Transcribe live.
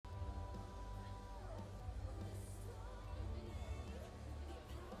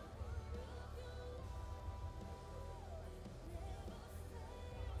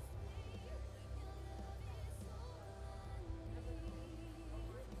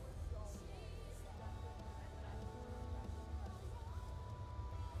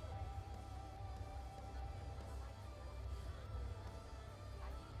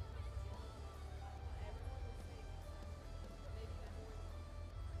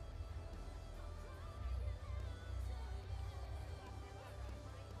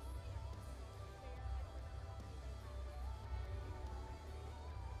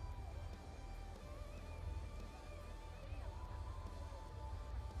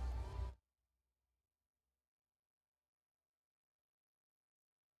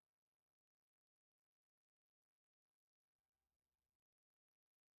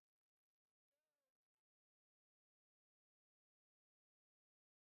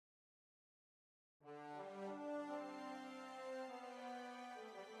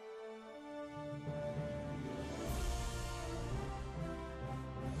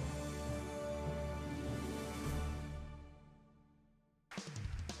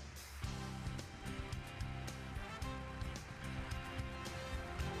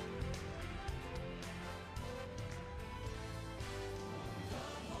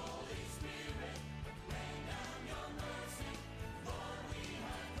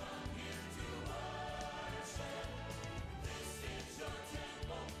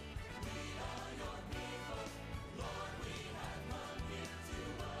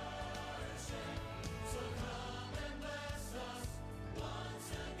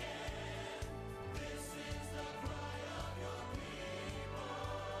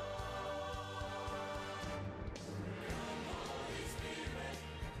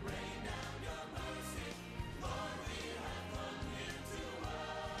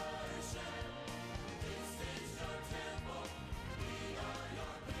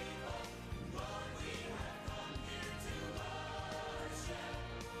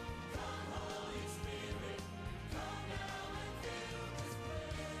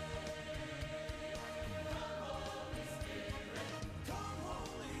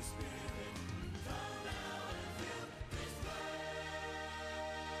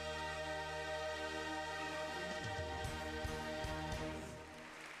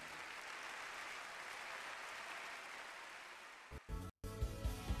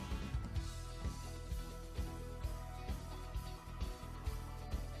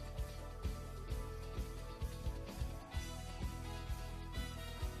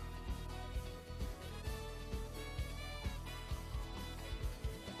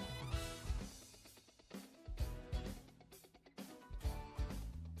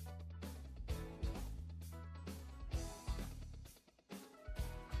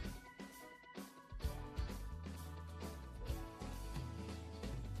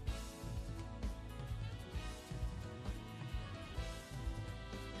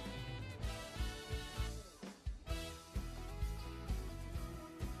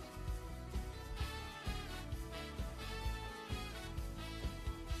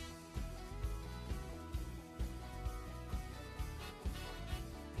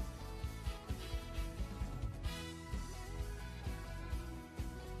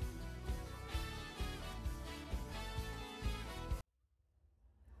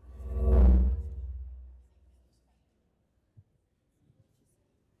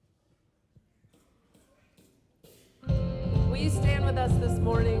with us this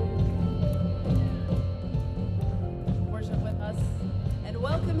morning? Worship with us and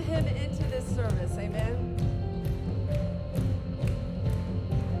welcome him into this service. Amen.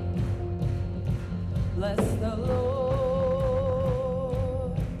 Bless the Lord,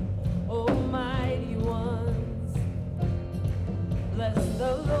 O mighty ones. Bless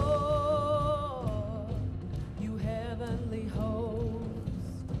the Lord, you heavenly hosts.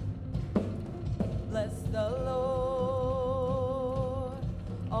 Bless the Lord,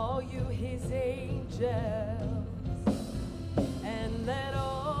 all you his angels, and let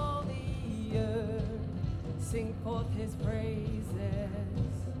all the earth sing forth his praises.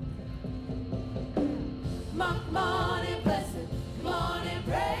 Come on and bless him. Come on and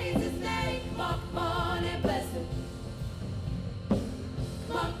praise his name. Come on and bless him.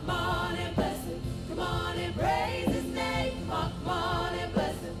 Come on and bless him. Come on and praise his name. Come on and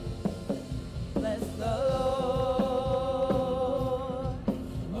bless him. Bless the Lord,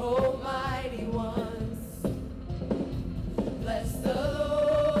 oh mighty ones. Bless the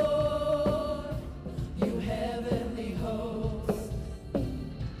Lord, you heavenly hosts.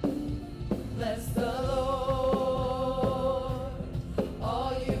 Bless the Lord,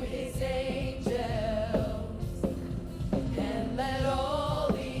 all you his angels, and let all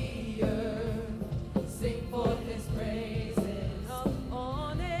the earth sing forth his praises. Come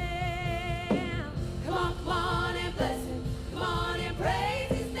on and bless him. Come on and praise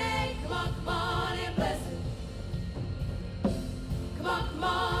his name. Come on and bless him. Come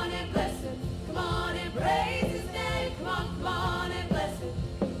on and bless him. Come on and praise his name. Come on and bless him.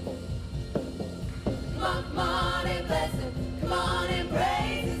 Come on and bless him. Come on and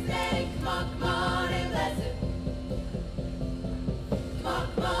praise his name. Come on and bless him.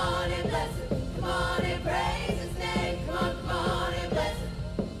 Come on and bless him. Come on and praise his name. Come on and bless him.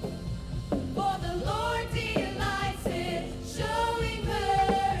 For the Lord delights in showing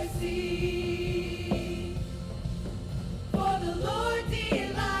mercy. For the Lord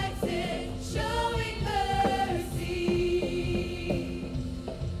delights in showing mercy.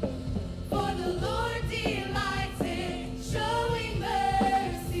 For the Lord delights in showing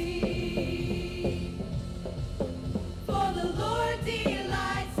mercy. For the Lord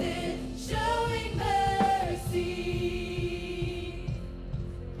delights in showing mercy.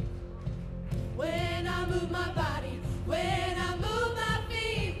 When I move my body, when I move my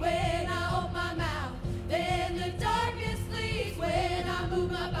feet, when I open my mouth, then the darkness flees. When I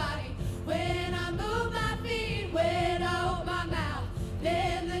move my body, when I move my feet, when I open my mouth,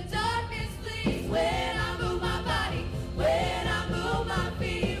 then the darkness flees. When I move my body, when I move my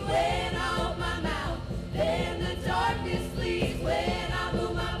feet, when I open my mouth, then the darkness flees. When I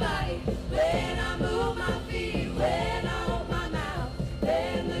move my body, when I move my feet, when I open my mouth,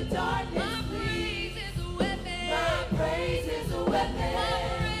 then the darkness flees. My praise is a weapon. My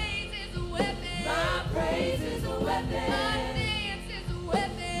praise is a weapon. My praise is a weapon.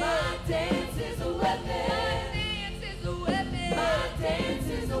 My dance is a weapon. My dance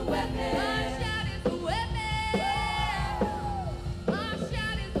is a weapon. My shout is a weapon. My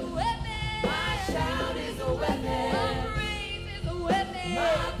shout is a weapon. My shout is a weapon. My praise is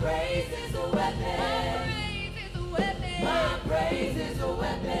a weapon. My praise is a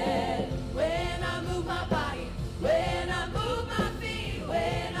weapon. When I move my body, when I move my feet,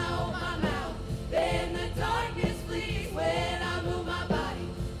 when I open my mouth, then the darkness flees. When I move my body,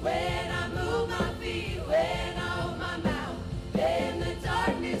 when I move my feet, when I open my mouth, then the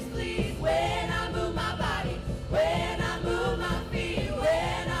darkness flees. When I move my body, when I move my feet,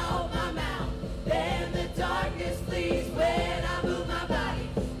 when I open my mouth, then the darkness flees. When I move my body,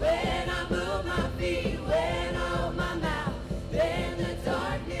 when I move my feet, when I open my mouth, then the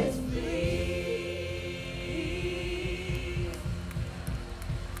darkness flees.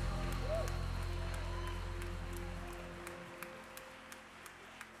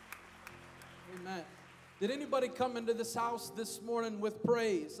 Amen. Did anybody come into this house this morning with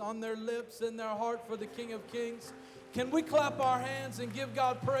praise on their lips, in their heart for the King of Kings? Can we clap our hands and give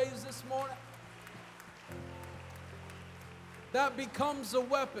God praise this morning? That becomes a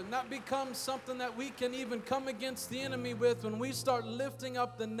weapon. That becomes something that we can even come against the enemy with when we start lifting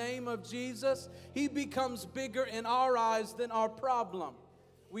up the name of Jesus. He becomes bigger in our eyes than our problem.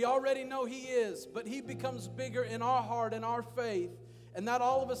 We already know He is, but He becomes bigger in our heart and our faith. And that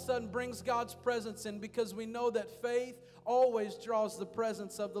all of a sudden brings God's presence in, because we know that faith always draws the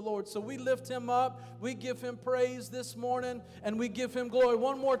presence of the Lord. So we lift Him up, we give Him praise this morning, and we give Him glory.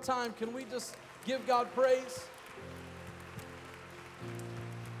 One more time, can we just give God praise?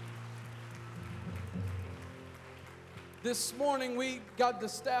 This morning the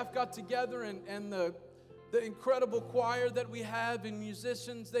staff got together and the the incredible choir that we have and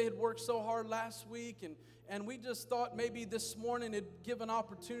musicians. They had worked so hard last week, and we just thought maybe this morning it'd give an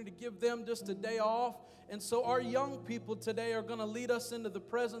opportunity to give them just a day off. And so our young people today are going to lead us into the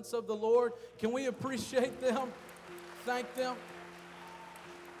presence of the Lord. Can we appreciate them? Thank them.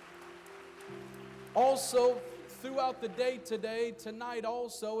 Also, throughout the day today, tonight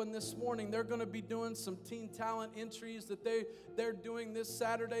also, and this morning, they're going to be doing some teen talent entries that they're doing. This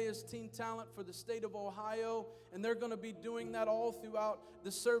Saturday is Teen Talent for the state of Ohio, and they're going to be doing that all throughout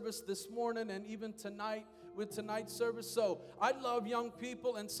the service this morning and even tonight with tonight's service. So I love young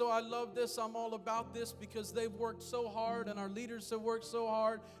people, and so I love this. I'm all about this because they've worked so hard, and our leaders have worked so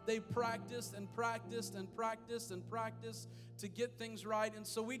hard. They've practiced and practiced and practiced and practiced to get things right. And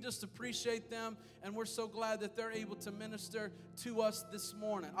so we just appreciate them, and we're so glad that they're able to minister to us this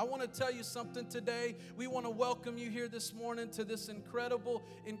morning. I want to tell you something today. We want to welcome you here this morning to this incredible,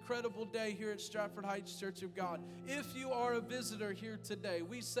 incredible day here at Stratford Heights Church of God. If you are a visitor here today,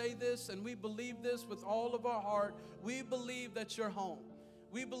 we say this and we believe this with all of our heart. We believe that you're home.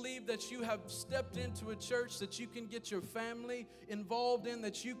 We believe that you have stepped into a church that you can get your family involved in,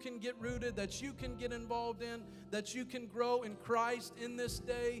 that you can get rooted, that you can get involved in, that you can grow in Christ in this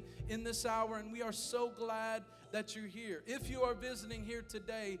day, in this hour, and we are so glad that you're here. If you are visiting here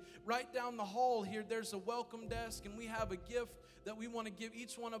today, right down the hall here, there's a welcome desk, and we have a gift that we want to give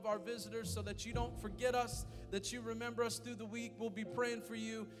each one of our visitors so that you don't forget us, that you remember us through the week. We'll be praying for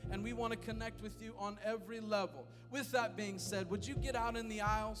you, and we want to connect with you on every level. With that being said, would you get out in the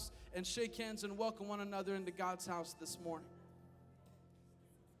aisles and shake hands and welcome one another into God's house this morning?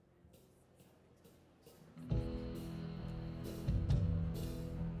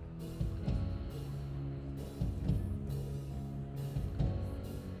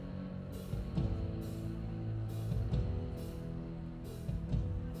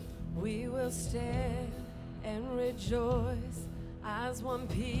 We will stand and rejoice as one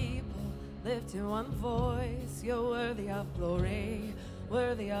people, lifting one voice. You're worthy of glory,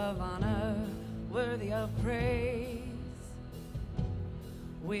 worthy of honor, worthy of praise.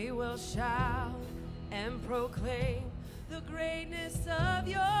 We will shout and proclaim the greatness of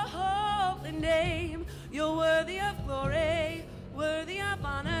your holy name. You're worthy of glory, worthy of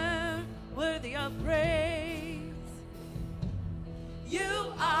honor, worthy of praise.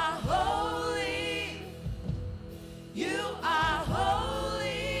 You are holy, you are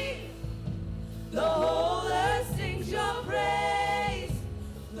holy. The whole earth sings your praise,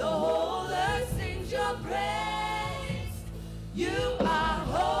 the whole earth sings your praise. You are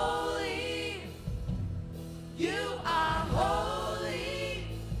holy, you are holy.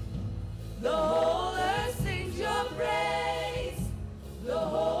 The whole earth sings your praise, the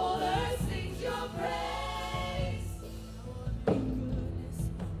whole earth sings your praise.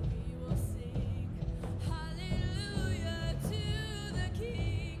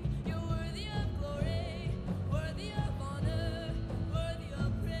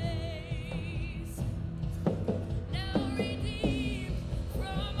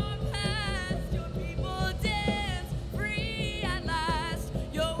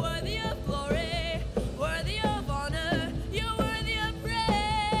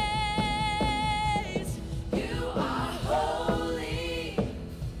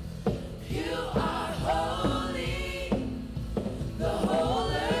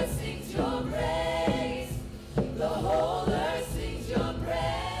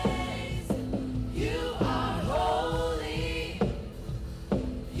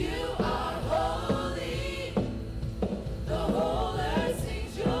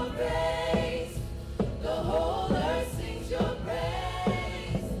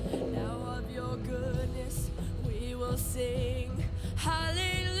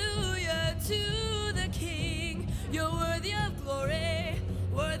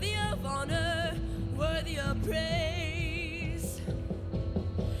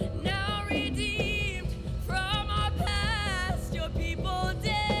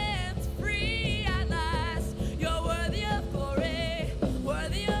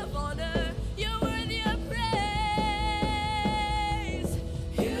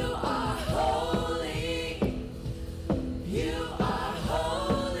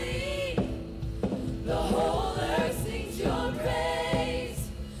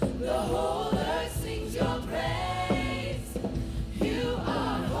 The whole earth sings your praise.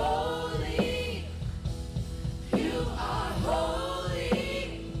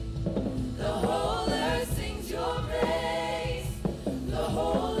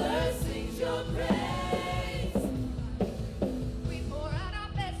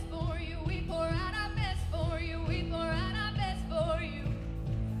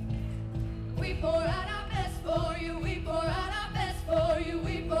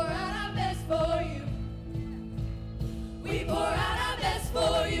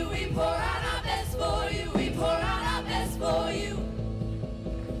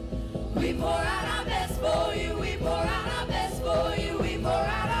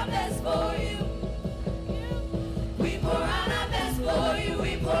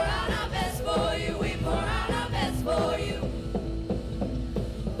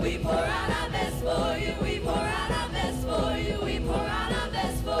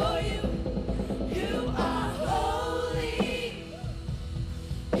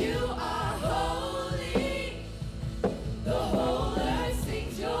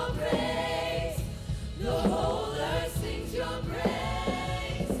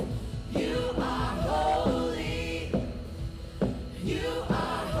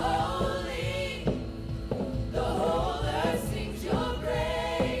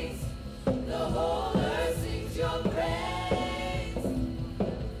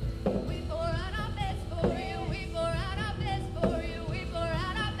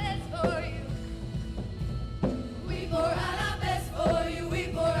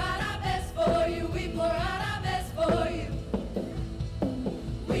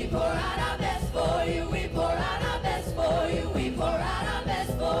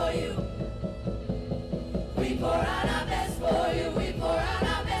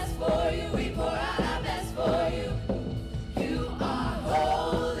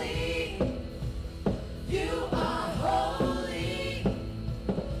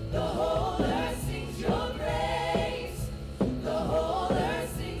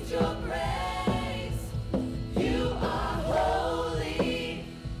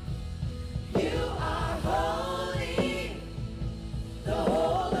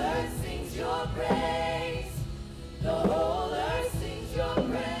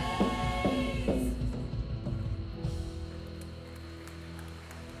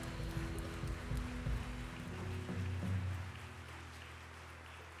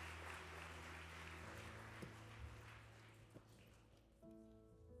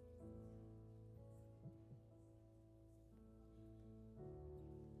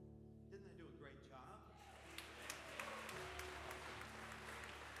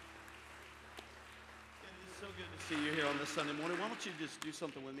 see you here on this Sunday morning. Why don't you just do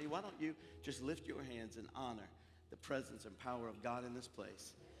something with me? Why don't you just lift your hands and honor the presence and power of God in this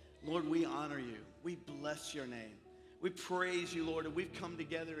place? Lord, we honor you. We bless your name. We praise you, Lord, and we've come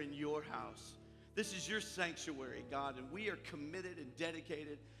together in your house. This is your sanctuary, God, and we are committed and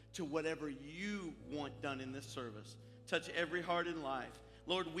dedicated to whatever you want done in this service. Touch every heart and life.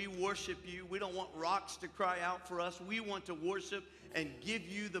 Lord, we worship you. We don't want rocks to cry out for us. We want to worship and give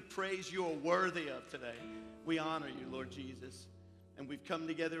you the praise you are worthy of today. We honor you, Lord Jesus. And we've come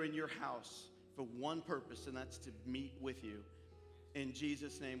together in your house for one purpose, and that's to meet with you. In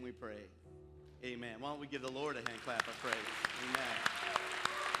Jesus' name we pray. Amen. Why don't we give the Lord a hand clap of praise? Amen.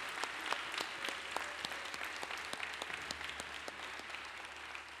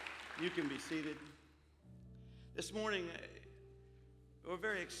 You can be seated. This morning, we're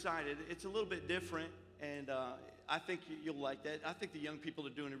very excited. It's a little bit different, and I think you'll like that. I think the young people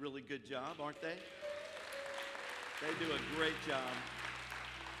are doing a really good job, aren't they? They do a great job.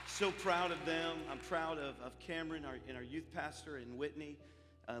 So proud of them. I'm proud of Cameron, our youth pastor, and Whitney,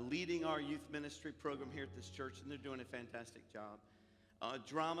 leading our youth ministry program here at this church, and they're doing a fantastic job.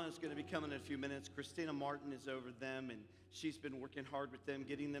 Drama is going to be coming in a few minutes. Christina Martin is over them, and she's been working hard with them,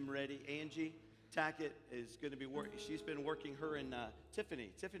 getting them ready. Angie Tackett is going to be working. She's been working, her and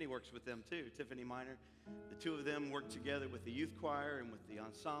Tiffany. Tiffany works with them too, Tiffany Miner. The two of them work together with the youth choir and with the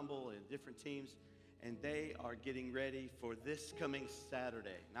ensemble and different teams, and they are getting ready for this coming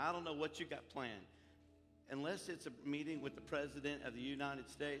Saturday. Now, I don't know what you got planned. Unless it's a meeting with the President of the United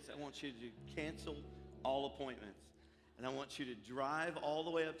States, I want you to cancel all appointments. And I want you to drive all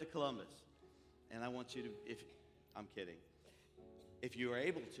the way up to Columbus. And I want you to, I'm kidding. If you are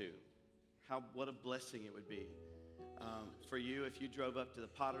able to, what a blessing it would be for you if you drove up to the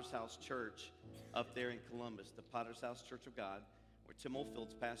Potter's House Church up there in Columbus, the Potter's House Church of God, where Tim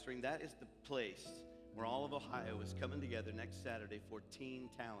Oldfield's pastoring. That is the place where all of Ohio is coming together next Saturday for Teen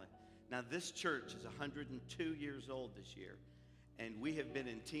Talent. Now, this church is 102 years old this year, and we have been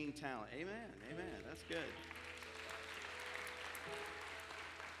in Teen Talent. Amen, amen, that's good.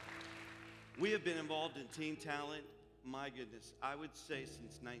 We have been involved in Teen Talent, my goodness, I would say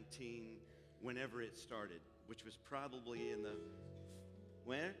since whenever it started, which was probably in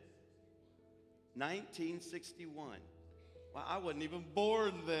when? 1961. Well, I wasn't even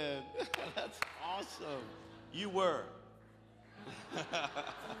born then. That's awesome. You were.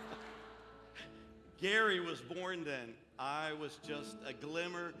 Gary was born then. I was just a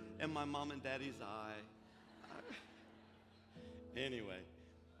glimmer in my mom and daddy's eye. Anyway,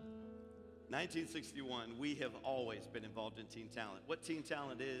 1961, we have always been involved in Teen Talent. What Teen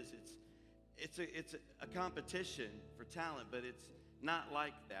Talent is, it's a competition for talent, but it's not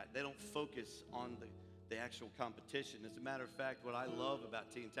like that. They don't focus on the actual competition. As a matter of fact, what I love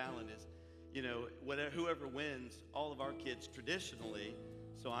about Teen Talent is, whoever wins, all of our kids traditionally,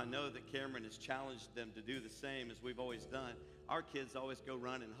 so I know that Cameron has challenged them to do the same as we've always done. Our kids always go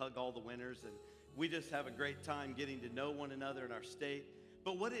run and hug all the winners, and we just have a great time getting to know one another in our state.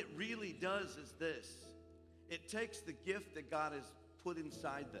 But what it really does is this. It takes the gift that God has put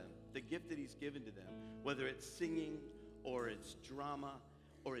inside them, the gift that he's given to them, whether it's singing or it's drama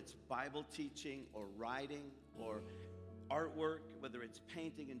or it's Bible teaching or writing or artwork, whether it's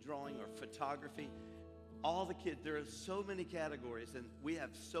painting and drawing or photography. All the kids, there are so many categories, and we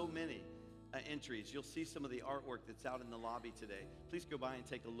have so many entries. You'll see some of the artwork that's out in the lobby today. Please go by and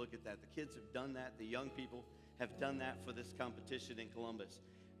take a look at that. The kids have done that. The young people have done that for this competition in Columbus.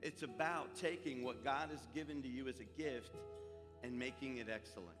 It's about taking what God has given to you as a gift and making it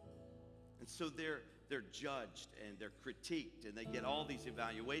excellent. And so they're judged and they're critiqued and they get all these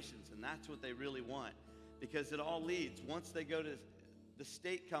evaluations, and that's what they really want, because it all leads, once they go to the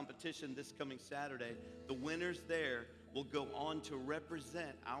state competition this coming Saturday, the winners there will go on to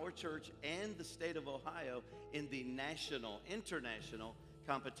represent our church and the state of Ohio in the international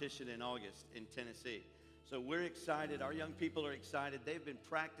competition in August in Tennessee. So we're excited. Our young people are excited. They've been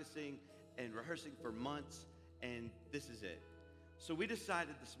practicing and rehearsing for months, and this is it. So we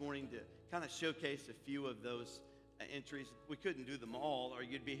decided this morning to kind of showcase a few of those entries. We couldn't do them all, or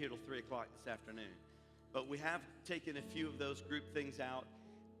you'd be here till 3 o'clock this afternoon. But we have taken a few of those group things out.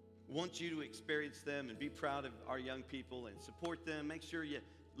 Want you to experience them and be proud of our young people and support them. Make sure you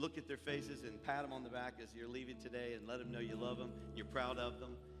look at their faces and pat them on the back as you're leaving today and let them know you love them, you're proud of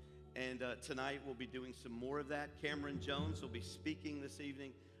them. And tonight we'll be doing some more of that. Cameron Jones will be speaking this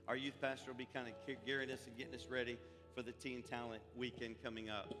evening. Our youth pastor will be kind of gearing us and getting us ready for the Teen Talent Weekend coming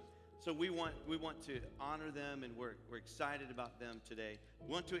up. So we want to honor them, and we're excited about them today.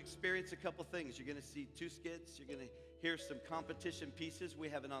 We want to experience a couple things. You're going to see 2 skits. You're going to hear some competition pieces. We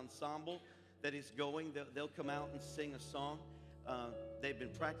have an ensemble that is going. They'll come out and sing a song. They've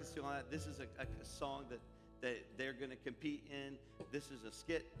been practicing on that. This is a song that they're going to compete in. This is a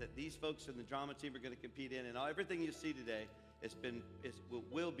skit that these folks in the drama team are going to compete in. And everything you see today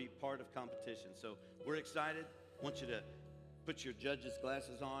will be part of competition. So we're excited. I want you to put your judge's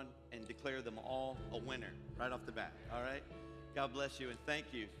glasses on and declare them all a winner right off the bat. All right? God bless you, and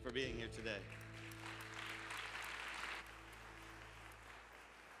thank you for being here today.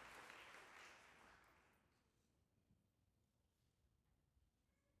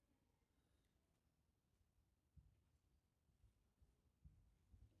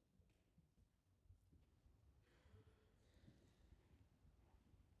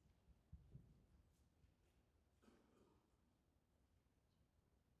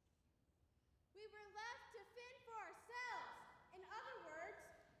 We were left to fend for ourselves. In other words,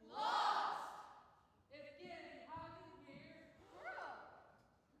 lost. It's getting hot in here. Girl.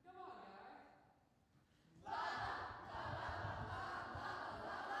 Come on, guys.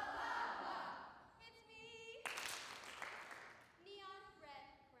 It's me. Neon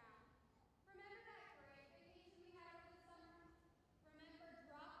red crown. Remember that great vacation we had over the summer? Remember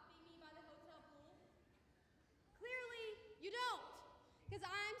dropping me by the hotel pool? Clearly, you don't, because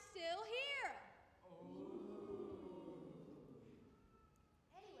I'm still here.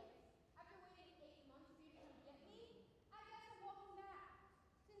 Anyways, after waiting 8 months for you to come get me, I guess I'm welcome back.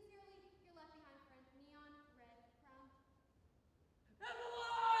 Sincerely, your left behind friend, Neon Red Crown.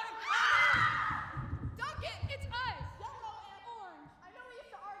 Duncan, it's us! Yellow and Orange. I know we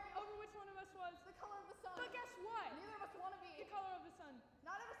used to argue Over which one of us was? the color of the sun. But guess what? Neither of us want to be. The color of the sun.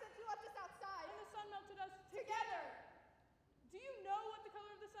 Not ever since you left us outside. And the sun melted us Together. Do you know what the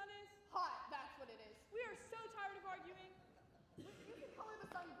color of the sun is? Hot, that's what it is. We are so tired of arguing. You can color the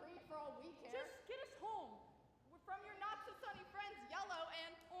sun green for all we care. Just get us home. We're from your not so sunny friends, yellow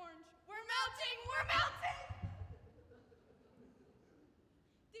and Orange. We're melting! We're melting!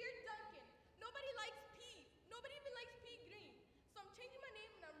 Dear Duncan, nobody likes pea. Nobody even likes pea green. So I'm changing my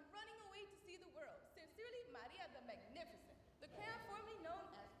name and I'm running away to see the world. Sincerely, Maria the Magnificent, the crayon formerly known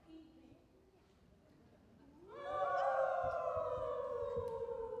as pea green.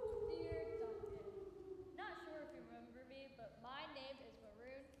 Dear Duncan, not sure if you remember me, but my name is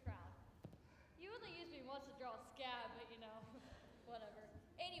Maroon Crown. You only used me once to draw a scab, but you know, whatever.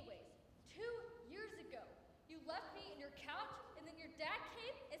 Anyways, 2 years ago, you left me in your couch, and then your dad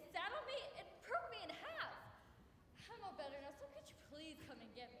came and sat on me and broke me in half. I'm all better now, so could you please come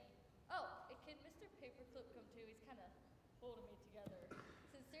and get me? Oh, and can Mr. Paperclip come too? He's kind of holding me together.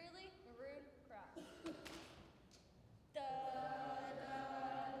 Sincerely, Maroon Crown.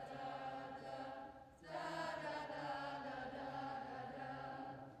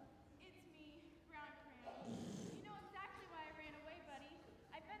 It's me, Brown Crayon. You know exactly why I ran away, buddy.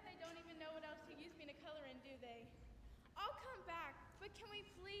 I bet they don't even know what else to use me to color in, do they? I'll come back, but can we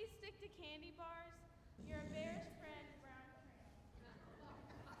please stick to candy bars? You're a bear's friend, Brown Crayon.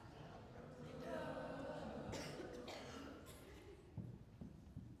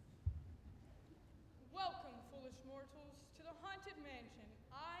 Welcome, foolish mortals, to the Haunted Mansion.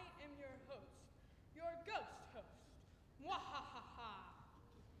 I am your host, your ghost host. Mwahaha!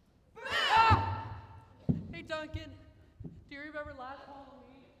 Hey, Duncan, do you remember last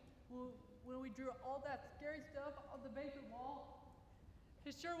Halloween when we drew all that scary stuff on the basement wall?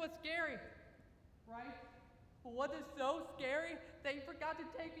 It sure was scary, right? But what is so scary that you forgot to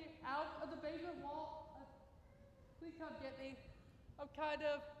take me out of the basement wall? Please come get me. I'm kind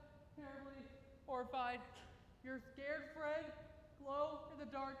of terribly horrified. Your scared friend, glow in the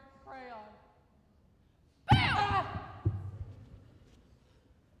dark crayon. Ah!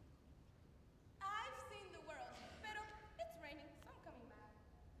 I've seen the world, pero it's raining, so I'm coming back.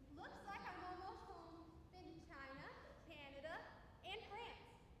 Looks like I'm almost home. Been to China, Canada, and France.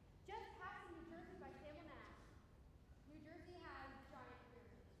 Just passing New Jersey by Salem, Mass. New Jersey has giant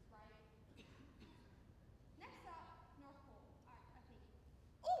rivers, right? Next stop, North Pole, I think.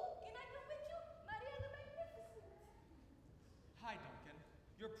 Oh, can I come with you? Maria the Magnificent. Hi, Duncan.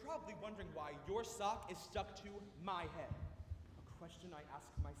 You're probably wondering why your sock is stuck to my head. A question I ask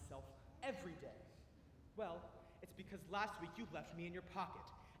myself every day. Well, it's because last week you left me in your pocket,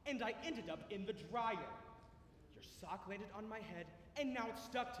 and I ended up in the dryer. Your sock landed on my head, and now it's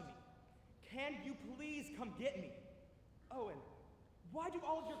stuck to me. Can you please come get me? Oh, and why do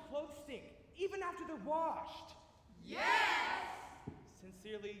all of your clothes stink, even after they're washed? Yes!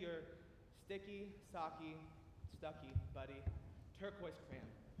 Sincerely, your sticky, socky, stucky buddy, Turquoise Crayon.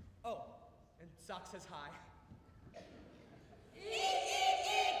 Oh, and Sock says hi. Eek, eek,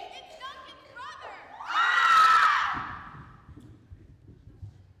 eek! It's Duncan's brother!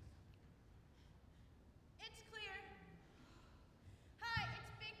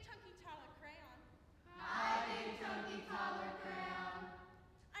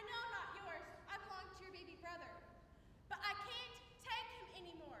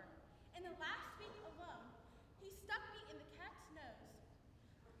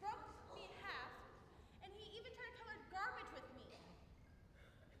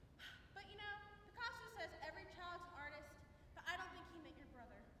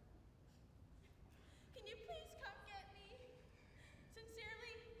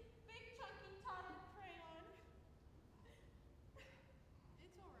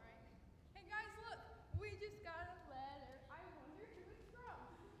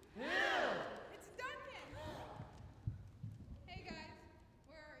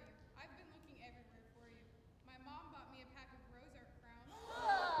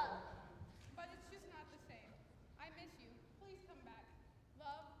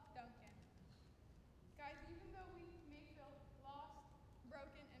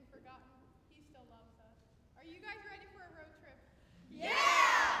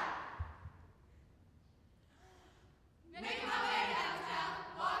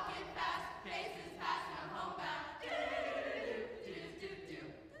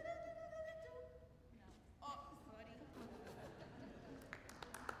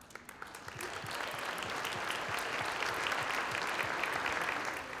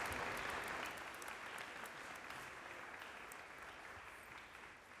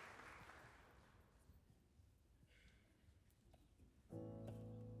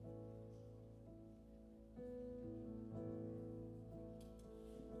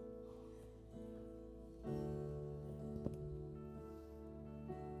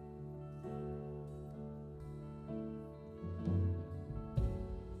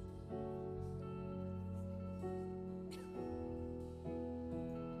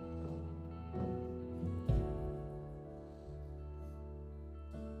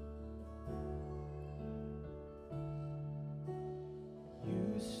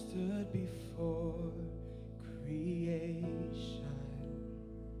 stood before creation,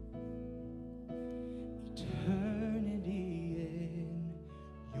 eternity in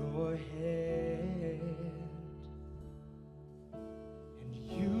your hand, and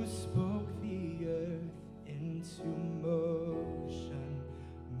you spoke the earth into motion,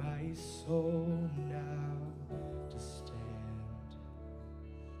 my soul now to stand.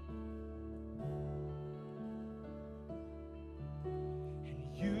 And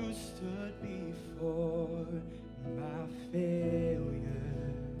you stood before my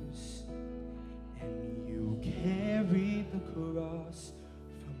failures, and you carried the cross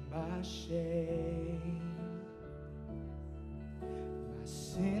for my shame. My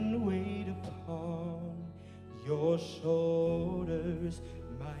sin weighed upon your shoulders,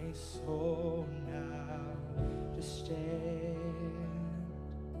 my soul now to stand.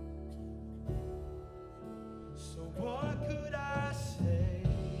 So what could I say?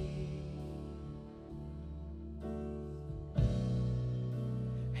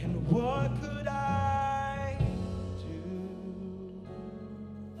 And what could I do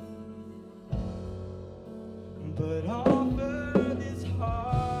but offer this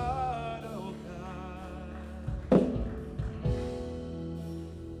heart, oh God,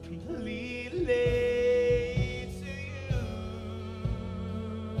 completely to you?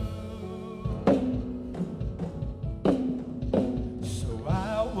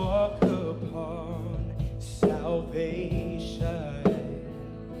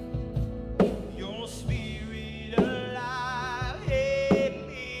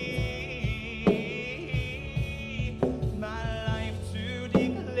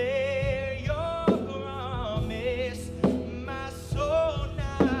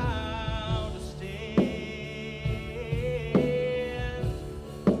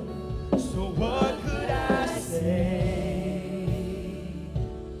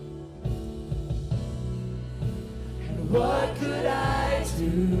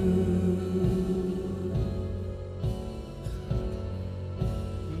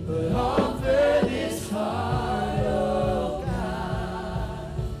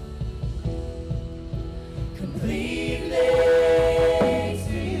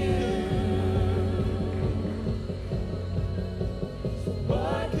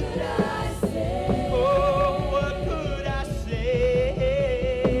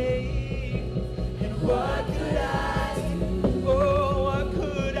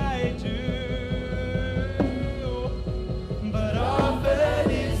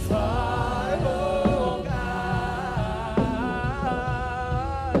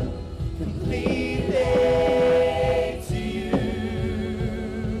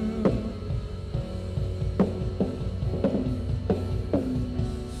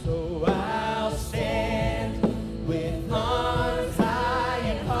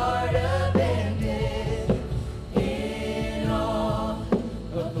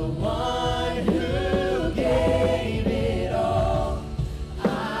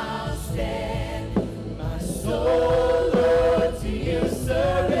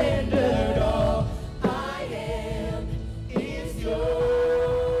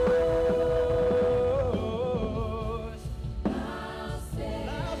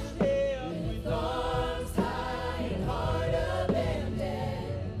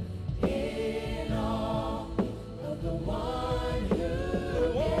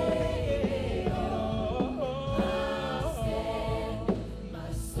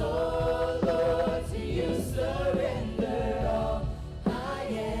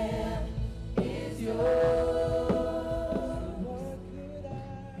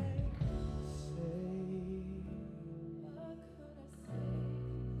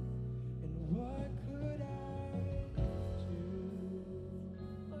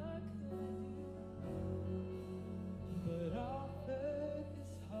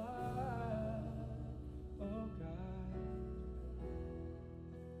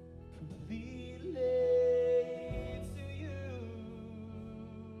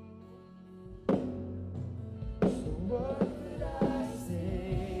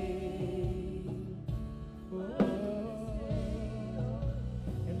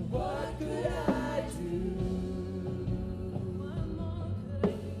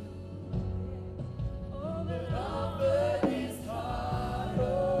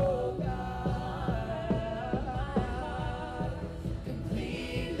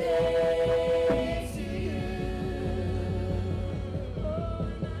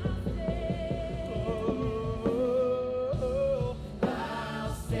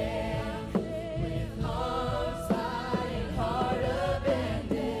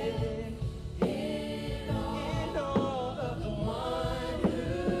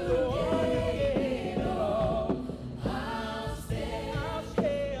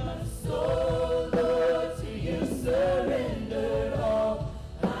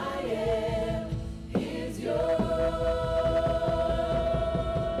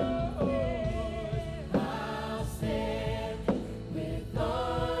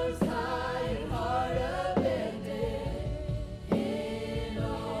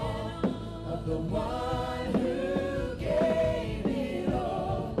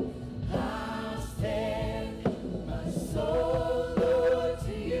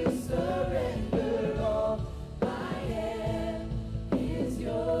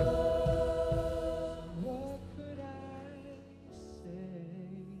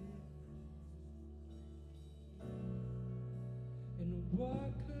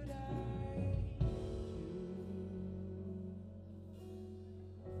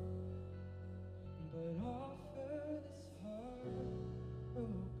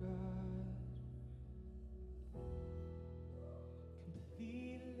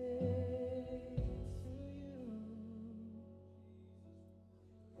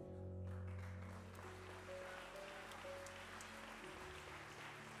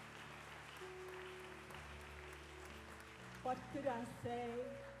 What could I say?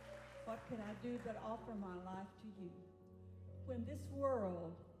 What could I do but offer my life to you? When this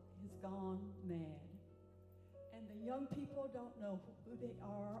world has gone mad and the young people don't know who they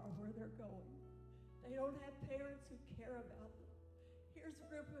are or where they're going, they don't have parents who care about them. Here's a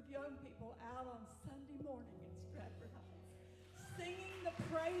group of young people out on Sunday morning in Stratford Heights singing the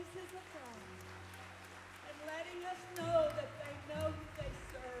praises of God and letting us know that they know who they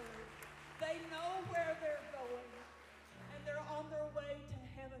serve. They know where they're going, and they're on their way to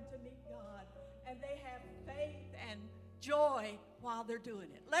heaven to meet God, and they have faith and joy while they're doing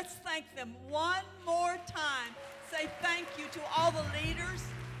it. Let's thank them one more time. Say thank you to all the leaders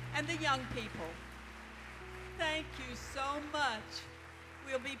and the young people. Thank you so much.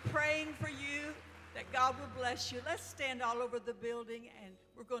 We'll be praying for you that God will bless you. Let's stand all over the building, and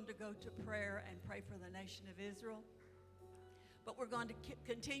we're going to go to prayer and pray for the nation of Israel. But we're going to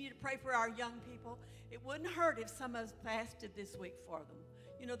continue to pray for our young people. It wouldn't hurt if some of us fasted this week for them.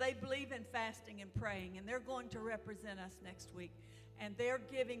 You know, they believe in fasting and praying, and they're going to represent us next week. And they're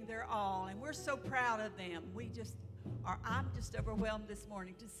giving their all, and we're so proud of them. I'm just overwhelmed this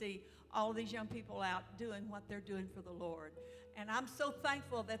morning to see all these young people out doing what they're doing for the Lord. And I'm so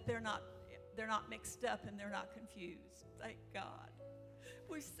thankful that they're not mixed up and they're not confused. Thank God.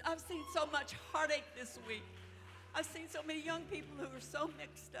 I've seen so much heartache this week. I've seen so many young people who are so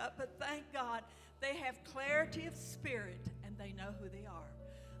mixed up, but thank God they have clarity of spirit and they know who they are.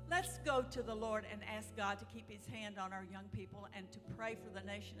 Let's go to the Lord and ask God to keep his hand on our young people and to pray for the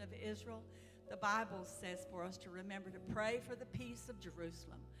nation of Israel. The Bible says for us to remember to pray for the peace of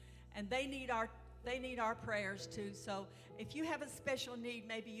Jerusalem. And they need our prayers too. So if you have a special need,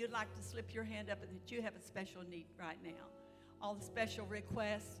 maybe you'd like to slip your hand up and that you have a special need right now. All the special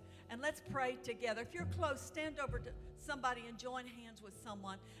requests. And let's pray together. If you're close, stand over to somebody and join hands with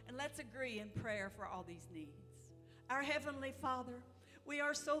someone. And let's agree in prayer for all these needs. Our Heavenly Father, we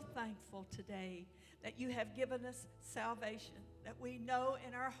are so thankful today that you have given us salvation, that we know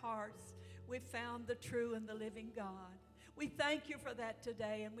in our hearts we've found the true and the living God. We thank you for that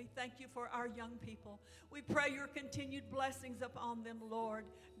today, and we thank you for our young people. We pray your continued blessings upon them, Lord.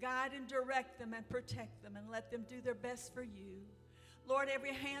 Guide and direct them and protect them and let them do their best for you. Lord,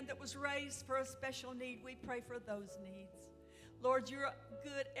 every hand that was raised for a special need, we pray for those needs. Lord, you're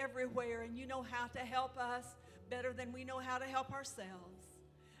good everywhere, and you know how to help us better than we know how to help ourselves.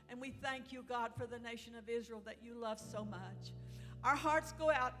 And we thank you, God, for the nation of Israel that you love so much. Our hearts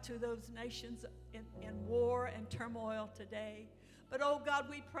go out to those nations in war and turmoil today. But, oh, God,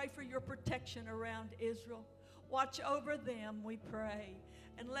 we pray for your protection around Israel. Watch over them, we pray.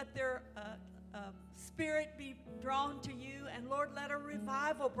 And let their spirit be drawn to you. And, Lord, let a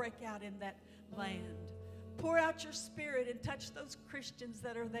revival break out in that land. Pour out your spirit and touch those Christians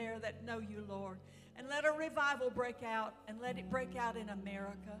that are there that know you, Lord. And let a revival break out, and let it break out in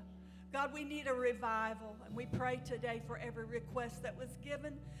America. God, we need a revival, and we pray today for every request that was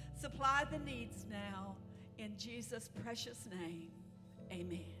given. Supply the needs now. In Jesus' precious name,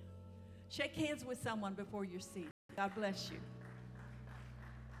 amen. Shake hands with someone before you're seated. God bless you.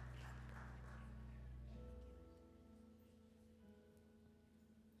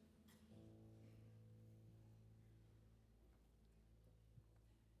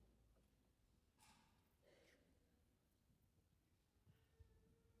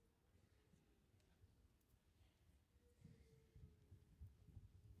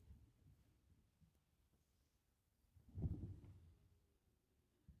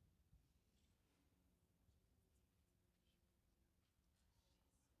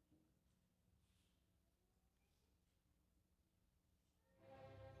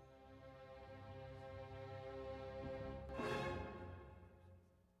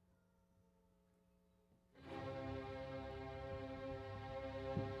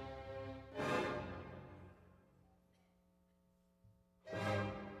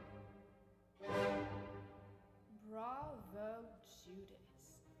 Bravo,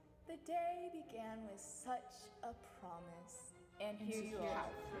 Judas. The day began with such a promise, and here you are.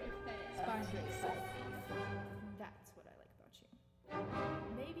 That's what I like about you.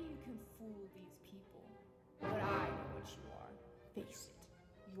 Maybe you can fool these people, but I know what you are. Face it,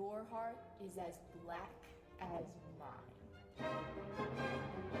 your heart is as black as mine.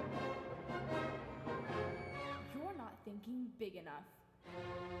 You're not thinking big enough.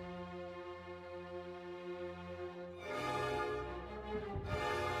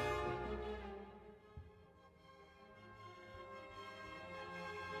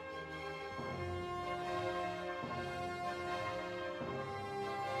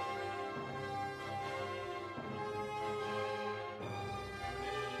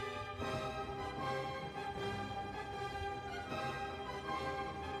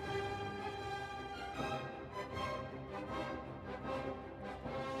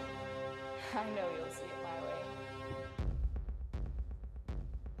 I know you'll see it my way.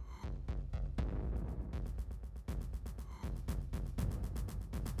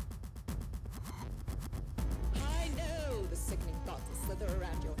 I know the sickening thoughts that slither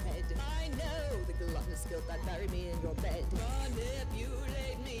around your head. I know the gluttonous guilt that bury me in your bed.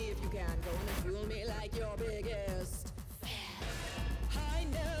 Manipulate me if you can, go on and fuel me like your biggest fan. I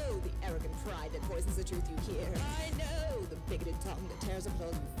know the arrogant pride that poisons the truth you hear. I know the bigoted tongue that tears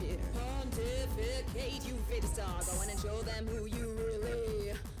apart you fear. Pontificate, you fade star, go on and show them who you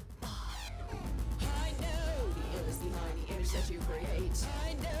really are. I know the illness behind the image that you create.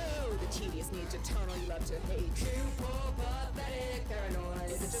 I know the tedious need to turn all you love to hate. You poor pathetic paranoid.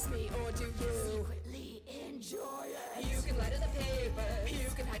 Is it just me or do you secretly enjoy it? You can lie to the paper. You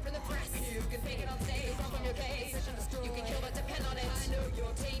can hide from the press. You can fake it on stage. Run from your case. You can kill but depend on it. I know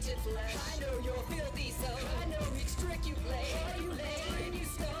your tainted flesh. I know your filthy soul. I know each trick you play. Are you lame? You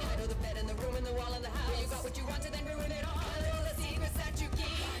stole. I know the bed and the room and the wall and the house. Where you got what you wanted then ruin it all. I know the secrets that you keep.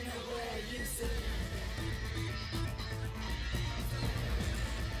 I know where you sit.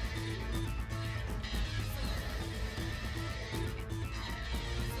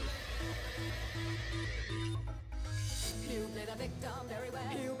 You play the victim very well.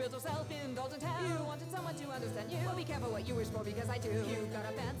 You built yourself indulgent hell. You wanted someone to understand you. Well, be careful what you wish for because I do. You got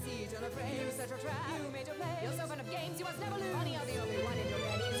a fancy, turn afraid. You set your trap. You made your play. You're so fond of games, you must never lose. Honey, I'm the only one in your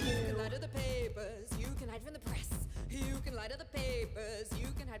bed is you. You can lie to the papers. You can hide from the press. You can lie to the papers. You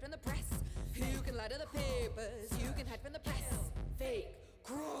can hide from the press. You can lie to the papers. You can hide from the press. Fake,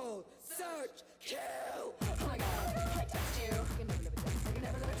 cruel, search, kill. Oh my God, I touched you. I can never live it down. I can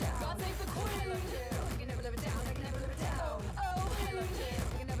never live it down. God save the queen. I love you. I can never live it down. I can never live it down. Oh, I love you.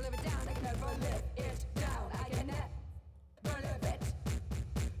 I can never live it down. I can never live it down. I can never live it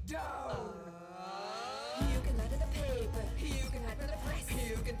down. You can lie to the paper. You can hide from the press.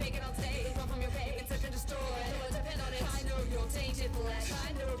 You can fake it on stage. Run from your babe and search and destroy. I know depend on it. I know your tainted flesh.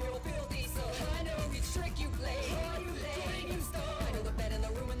 I know your filthy soul. I know each trick you play. Are you lame? You stole. I know the bed and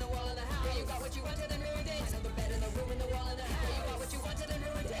the room and the wall and the house. Where you got what you wanted and ruined it. I know the bed and the room and the wall and the house. Where you got what you wanted and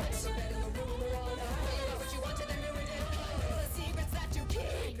ruined it. I know the bed and the room and the wall and the house. Where you got what you wanted and ruined it. I know the secrets that you keep.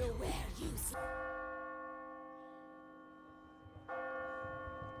 I know where you sleep.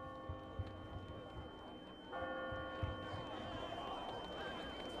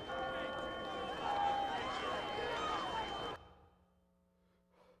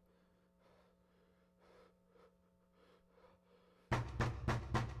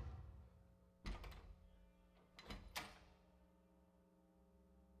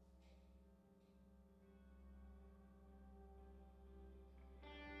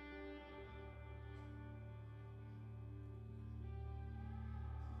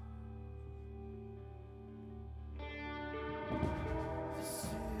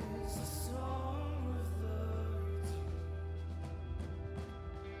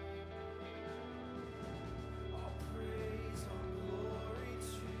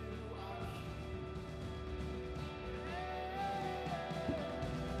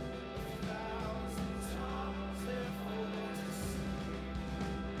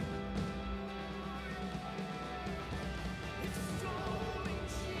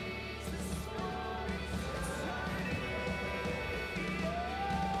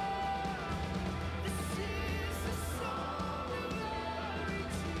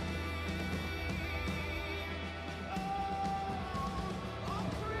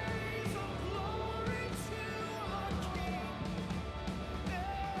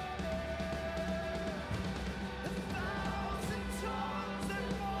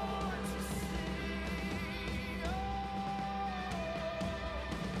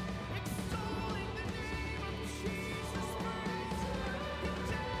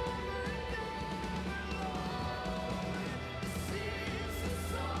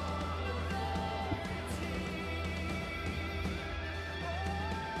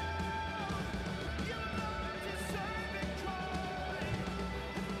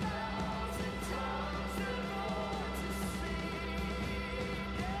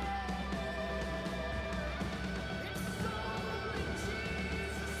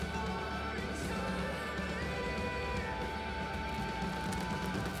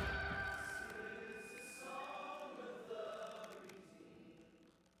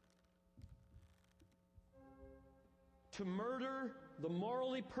 To murder the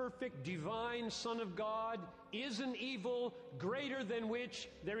morally perfect divine Son of God is an evil greater than which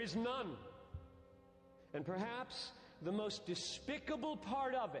there is none. And perhaps the most despicable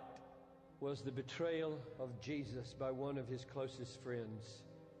part of it was the betrayal of Jesus by one of his closest friends,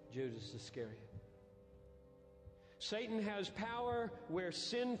 Judas Iscariot. Satan has power where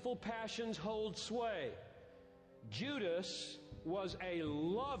sinful passions hold sway. Judas was a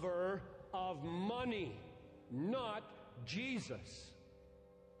lover of money, not Jesus.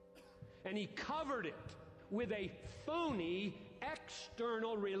 And he covered it with a phony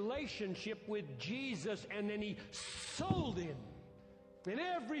external relationship with Jesus, and then he sold him. And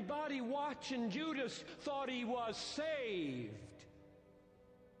everybody watching Judas thought he was saved.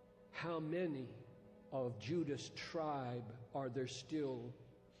 How many of Judas' tribe are there still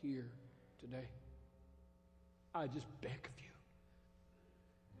here today? I just beg of you,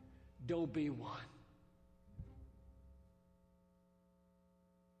 don't be one.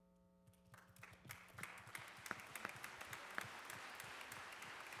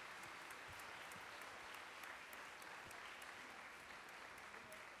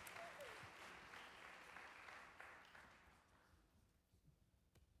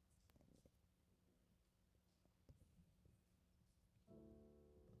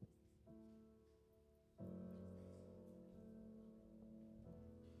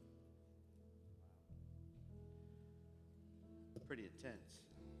 Pretty intense.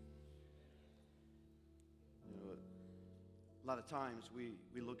 You know, a lot of times we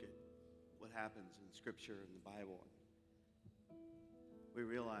look at what happens in Scripture and the Bible, and we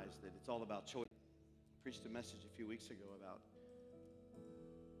realize that it's all about choice. I preached a message a few weeks ago about,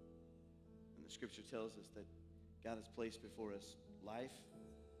 and the Scripture tells us that God has placed before us life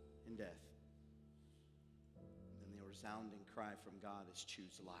and death. And then the resounding cry from God is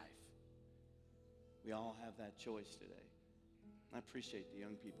choose life. We all have that choice today. I appreciate the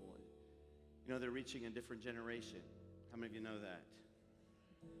young people. You know, they're reaching a different generation. How many of you know that?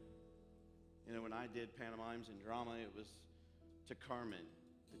 You know, when I did pantomimes and drama, it was to Carmen,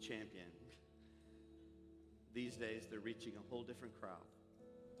 the champion. These days, they're reaching a whole different crowd.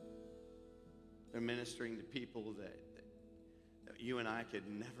 They're ministering to people that you and I could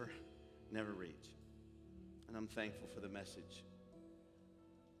never reach. And I'm thankful for the message,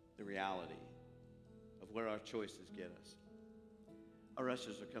 the reality of where our choices get us. Our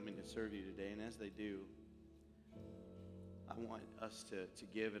ushers are coming to serve you today, and as they do, I want us to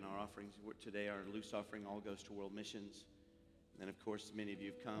give in our offerings. Today, our loose offering all goes to world missions. And then, of course, many of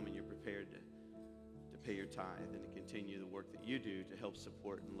you have come and you're prepared to pay your tithe and to continue the work that you do to help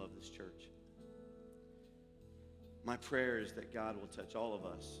support and love this church. My prayer is that God will touch all of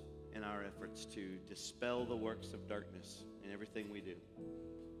us in our efforts to dispel the works of darkness in everything we do.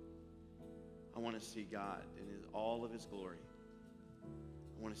 I want to see God in all of his glory.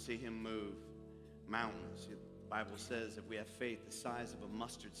 I want to see him move mountains. The Bible says if we have faith the size of a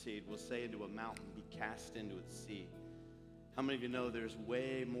mustard seed, we'll say into a mountain, be cast into the sea. How many of you know there's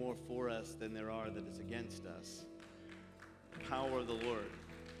way more for us than there are that is against us? The power of the Lord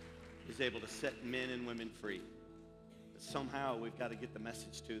is able to set men and women free. But somehow we've got to get the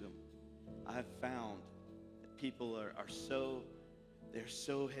message to them. I have found that people are so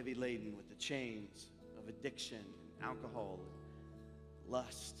heavy laden with the chains of addiction and alcohol and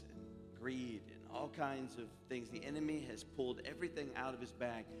lust and greed and all kinds of things. The enemy has pulled everything out of his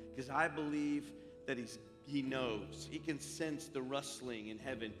bag because I believe that he knows. He can sense the rustling in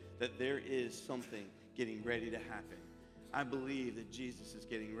heaven that there is something getting ready to happen. I believe that Jesus is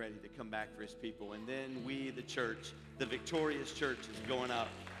getting ready to come back for his people. And then we, the church, the victorious church, is going up.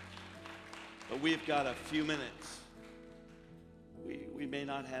 But we've got a few minutes. We may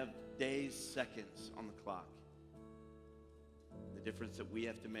not have days, seconds on the clock. The difference that we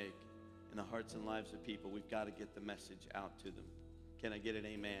have to make in the hearts and lives of people, we've got to get the message out to them. Can I get an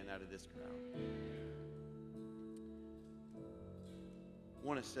amen out of this crowd? I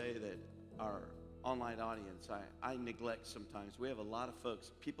want to say that our online audience, I neglect sometimes. We have a lot of folks,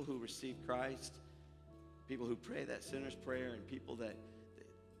 people who receive Christ, people who pray that sinner's prayer, and people that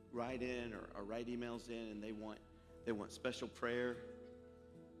write in or write emails in and they want special prayer.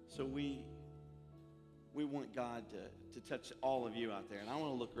 So we want God to touch all of you out there. And I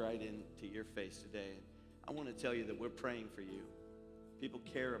want to look right into your face today. And I want to tell you that we're praying for you. People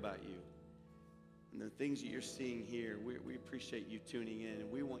care about you. And the things that you're seeing here, we appreciate you tuning in.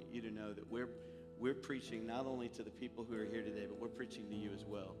 And we want you to know that we're preaching not only to the people who are here today, but we're preaching to you as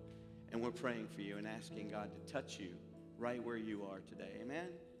well. And we're praying for you and asking God to touch you right where you are today. Amen?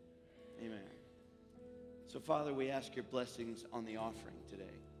 Amen. So, Father, we ask your blessings on the offering today.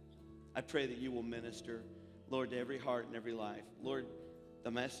 I pray that you will minister, Lord, to every heart and every life. Lord,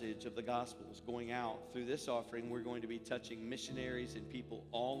 the message of the gospel is going out. Through this offering, we're going to be touching missionaries and people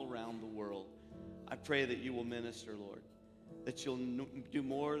all around the world. I pray that you will minister, Lord, that you'll do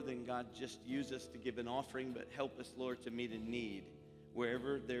more than, God, just use us to give an offering, but help us, Lord, to meet a need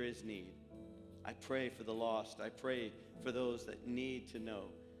wherever there is need. I pray for the lost. I pray for those that need to know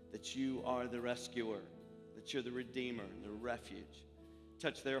that you are the rescuer, that you're the redeemer and the refuge.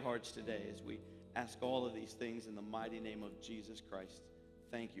 Touch their hearts today as we ask all of these things in the mighty name of Jesus Christ.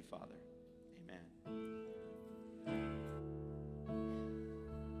 Thank you, Father. Amen.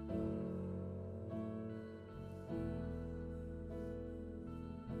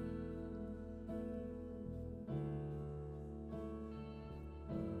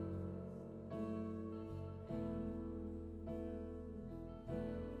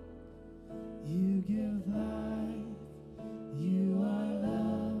 You give life, you are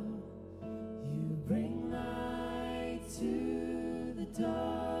love, you bring light to the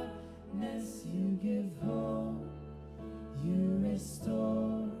darkness, you give hope, you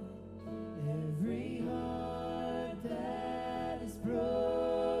restore every heart that is broken.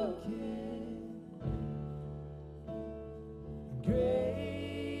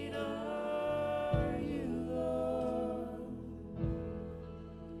 Great are you, Lord.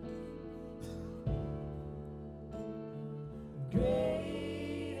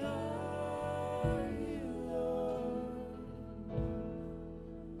 Great are you, Lord.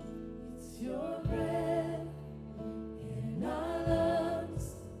 It's your breath in our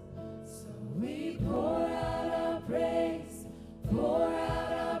lungs, so we pour out our praise, pour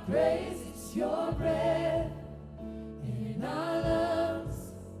out our praise. It's your breath in our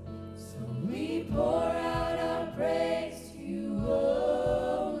lungs, so we pour out our praise to you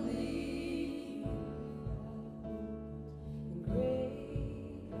only.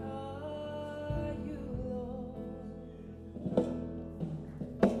 Great are you, Lord.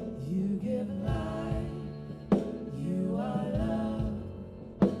 You give life, you are love,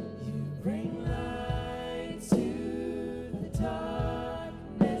 you bring light to the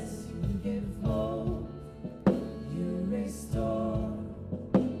darkness, you give hope,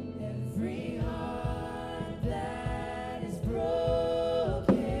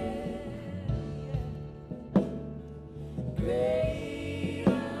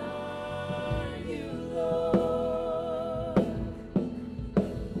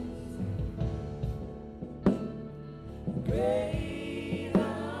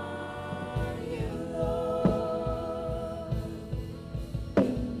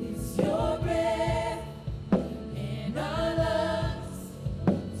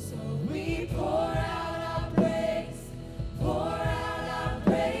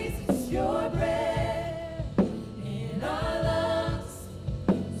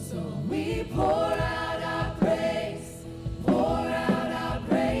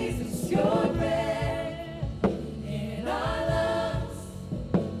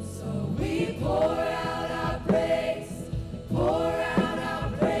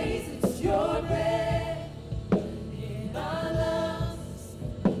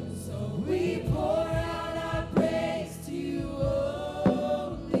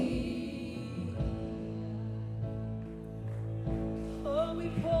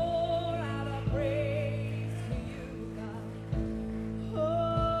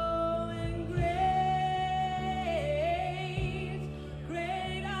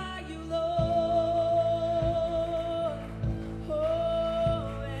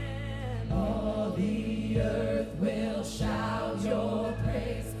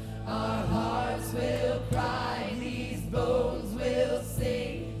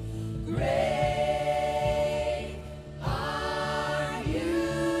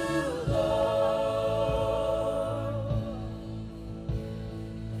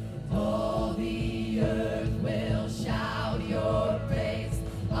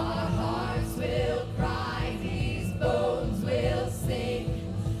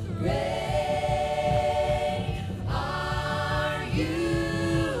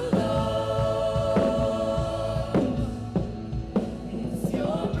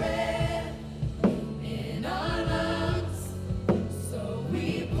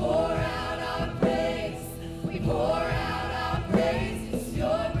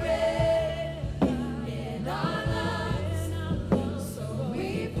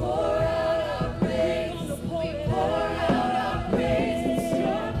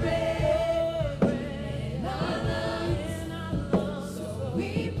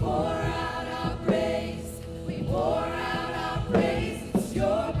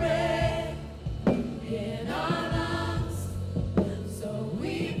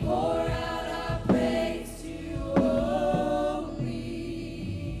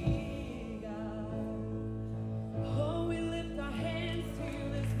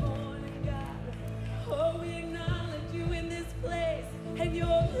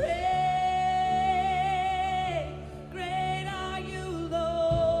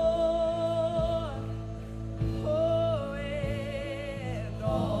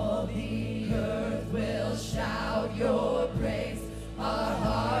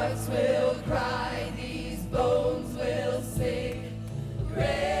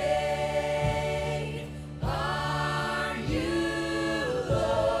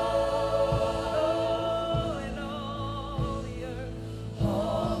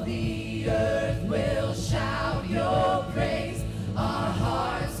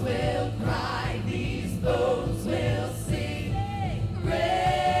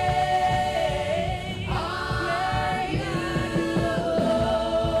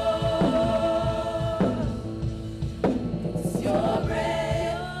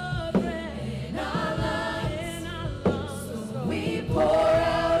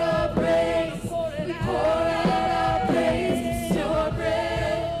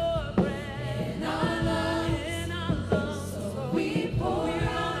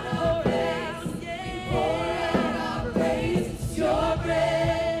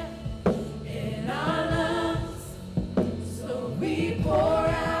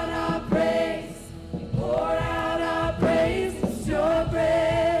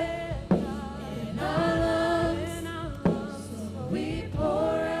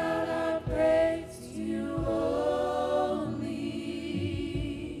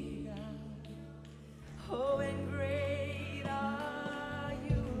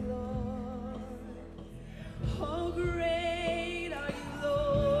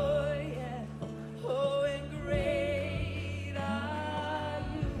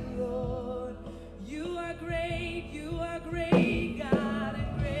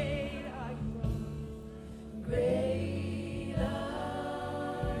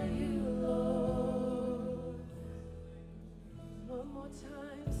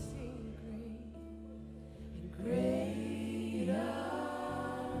 sometimes seem great, and great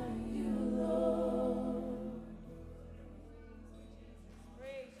are you, Lord.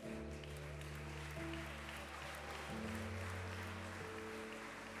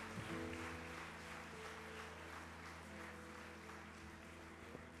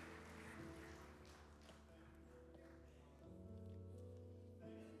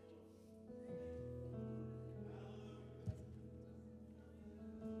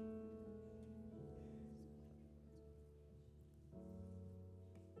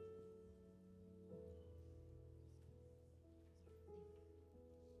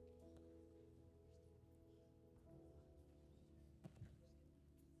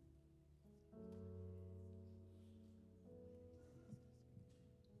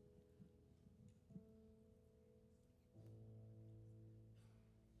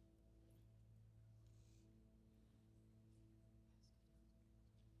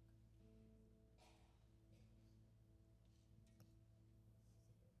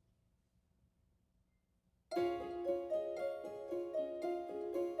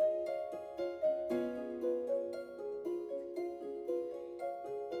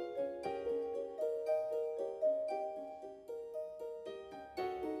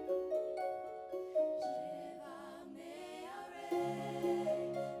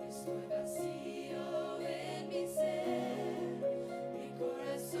 Estoy vacío en mi ser, mi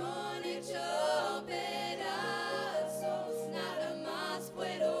corazón hecho pedazos, nada más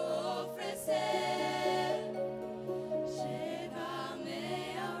puedo ofrecer.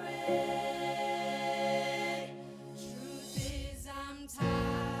 Llévame al Rey. Truth is I'm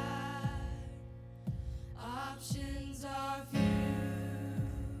tired, options are few.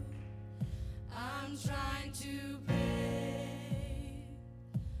 I'm trying to pray,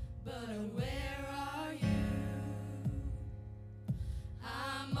 but where are you?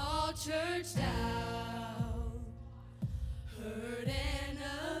 I'm all churched out, hurt and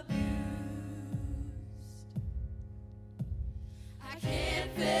abused. I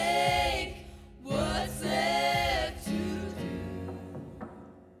can't fake what's left to do.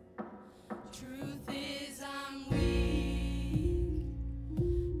 Truth is I'm weak,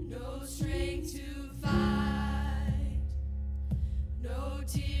 no strength to fight, no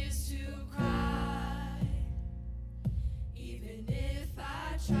tears to cry, even if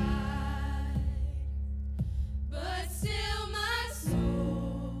I tried.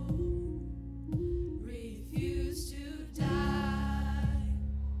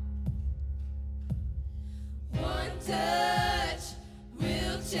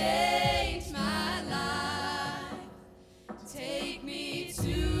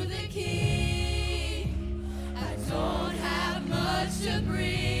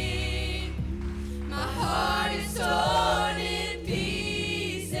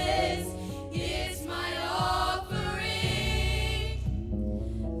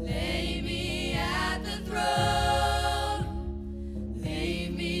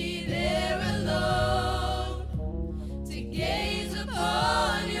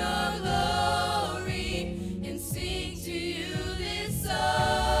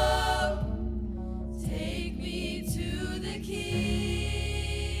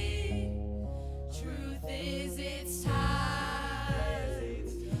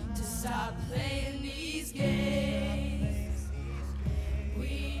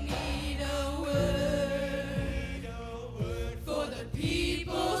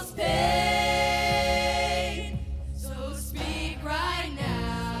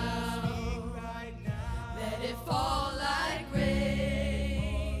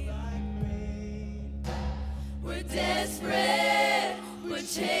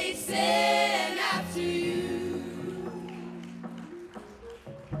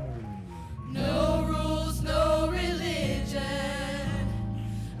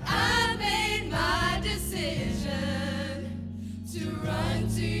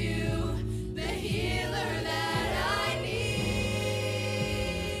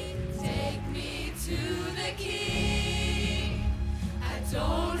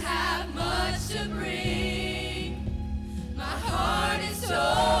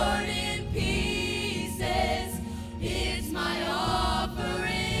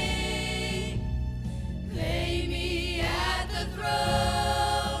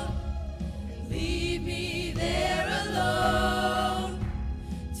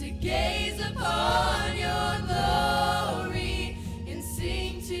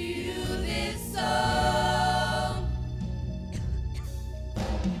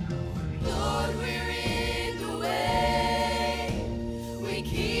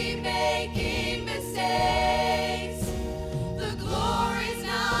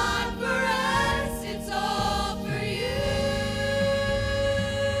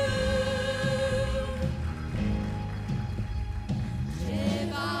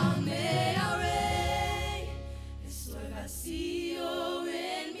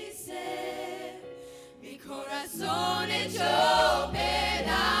 hecho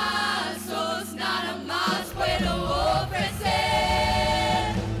pedazos, nada más puedo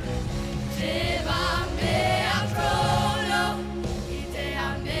ofrecer. Llévame al trono y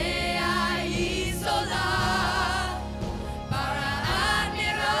déjame ahí sola para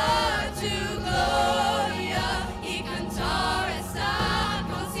admirar tu gloria y cantar esta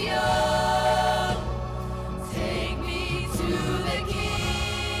canción. Take me to the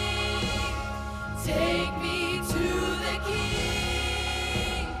King. Take me to the King.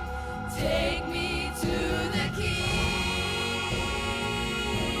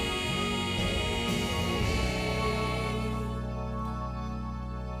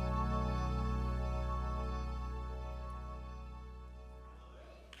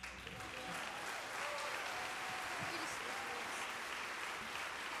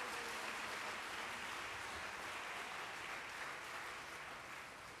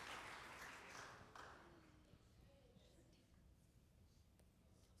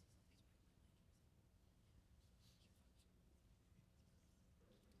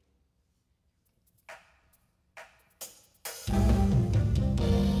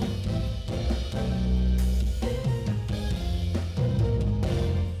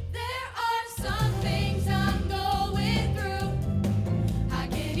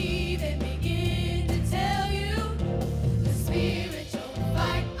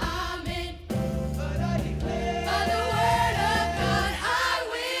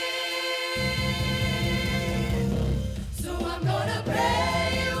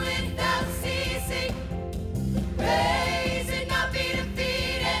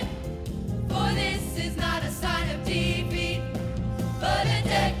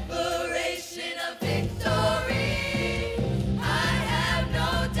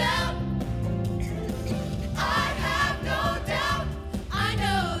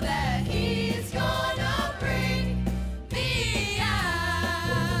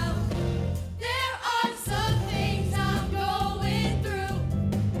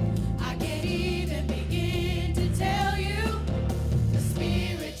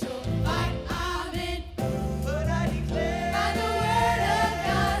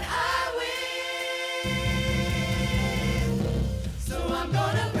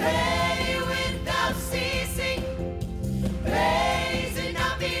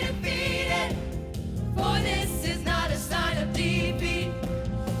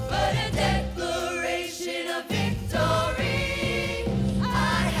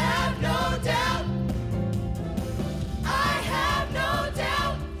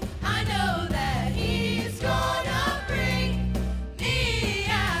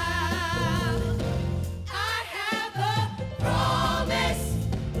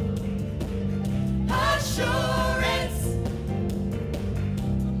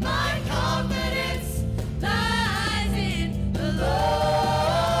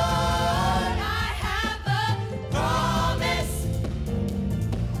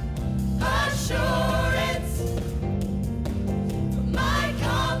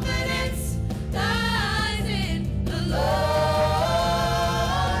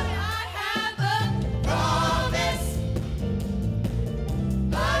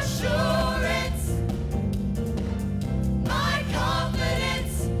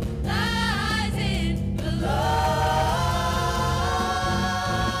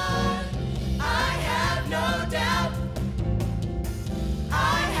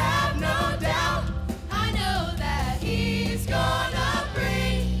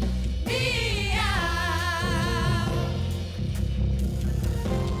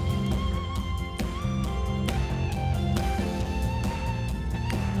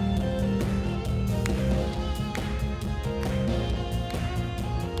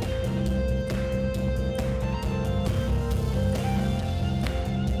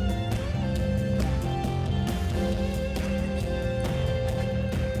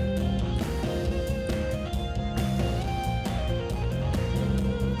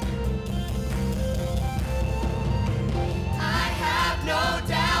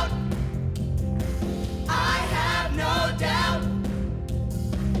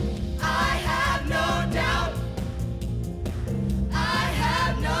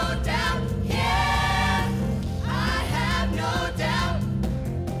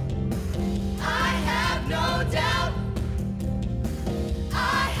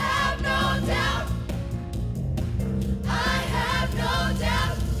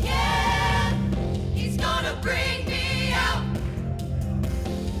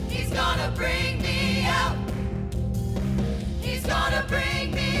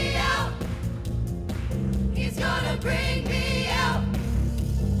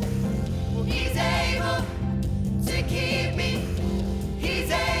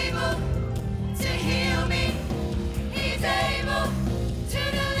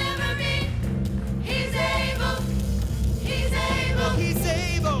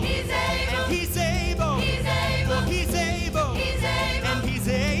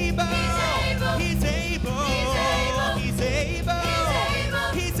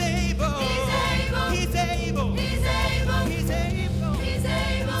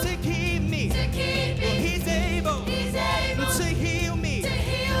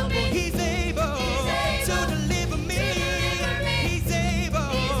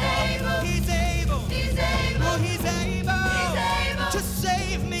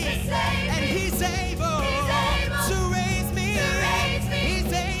 He's able to raise me.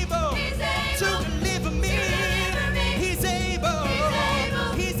 He's able to deliver me. He's able.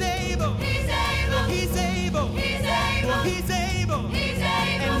 He's able. He's able. He's able. He's able. He's able.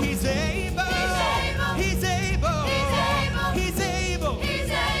 And he's able. He's able. He's able. He's able.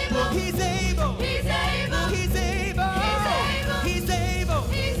 He's able. He's able. He's able. He's able.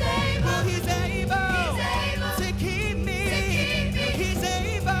 He's able. He's able to keep me. He's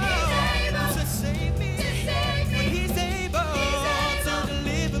able to save me. He's able to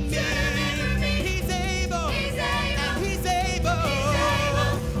deliver me. He's able. And he's able.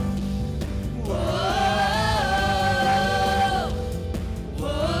 Whoa.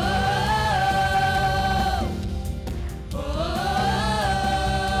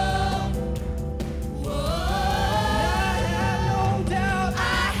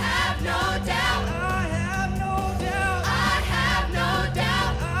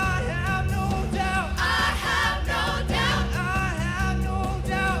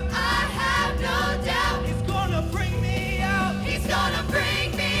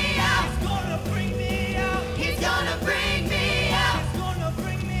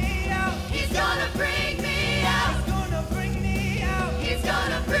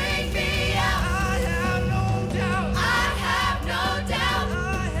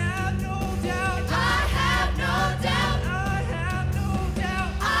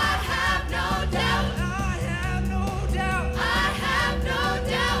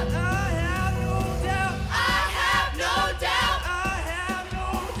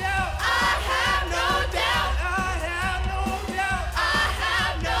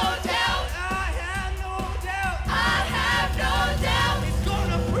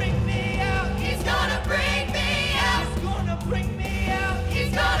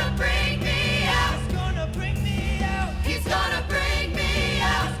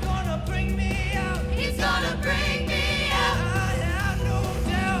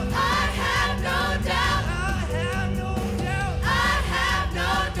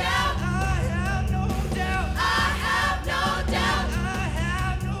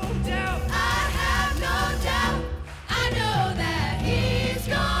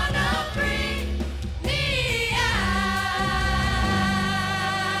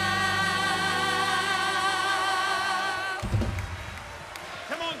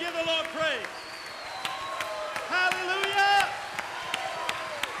 Come on, give the Lord praise. Hallelujah.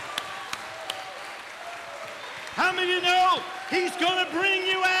 How many of you know He's going to bring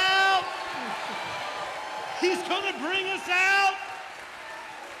you out? He's going to bring us out.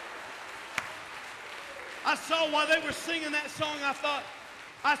 I saw while they were singing that song,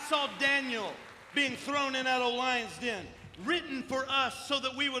 I saw Daniel being thrown in that old lion's den, written for us so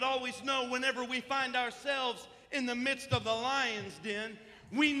that we would always know whenever we find ourselves in the midst of the lion's den,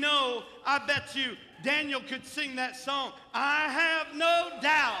 we know, I bet you, Daniel could sing that song. I have no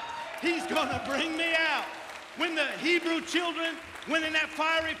doubt He's going to bring me out. When the Hebrew children went in that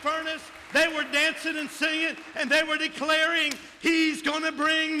fiery furnace, they were dancing and singing, and they were declaring, He's going to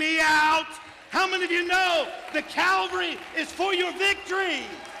bring me out. How many of you know the Calvary is for your victory?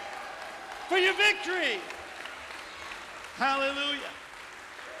 For your victory. Hallelujah.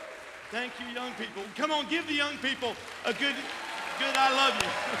 Thank you, young people. Come on, give the young people a good I love you.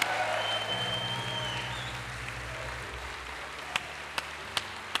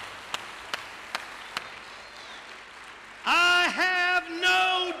 I have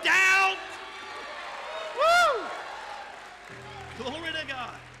no doubt. Woo! Glory to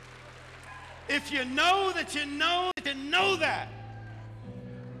God. If you know that you know that you know that,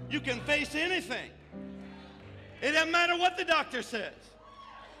 you can face anything. It doesn't matter what the doctor says.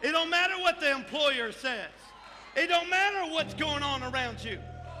 It don't matter what the employer says. It don't matter what's going on around you.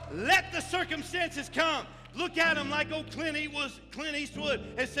 Let the circumstances come. Look at them like old Clint Eastwood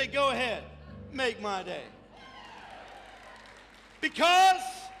and say, go ahead, make my day. Because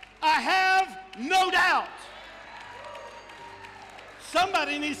I have no doubt.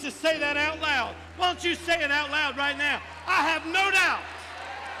 Somebody needs to say that out loud. Why don't you say it out loud right now? I have no doubt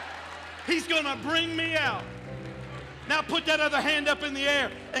He's going to bring me out. Now put that other hand up in the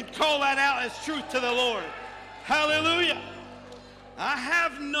air and call that out as truth to the Lord. Hallelujah. I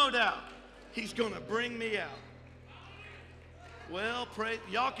have no doubt He's going to bring me out. Well, pray.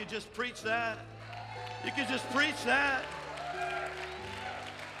 Y'all could just preach that. You could just preach that.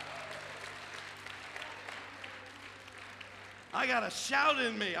 I got a shout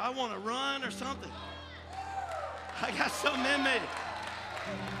in me. I want to run or something. I got something in me.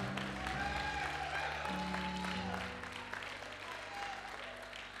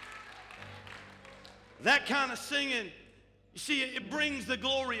 That kind of singing, you see, it brings the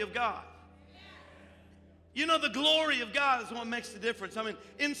glory of God. You know, the glory of God is what makes the difference. I mean,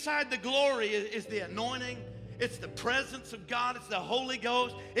 inside the glory is the anointing. It's the presence of God. It's the Holy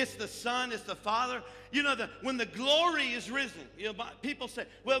Ghost. It's the Son. It's the Father. You know, when the glory is risen, you know, people say,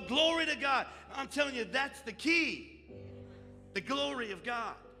 well, glory to God. I'm telling you, that's the key. The glory of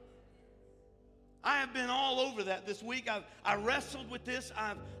God. I have been all over that this week. I wrestled with this.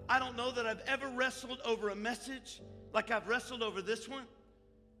 I don't know that I've ever wrestled over a message like I've wrestled over this one.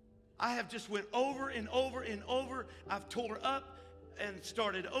 I have just went over and over and over. I've tore up and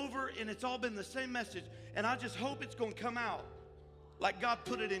started over, and it's all been the same message. And I just hope it's going to come out like God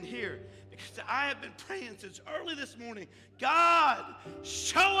put it in here. Because I have been praying since early this morning. God,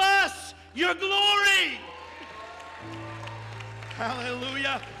 show us your glory.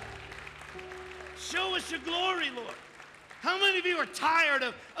 Hallelujah. Show us your glory, Lord. How many of you are tired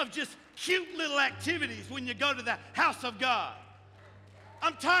of just cute little activities when you go to the house of God?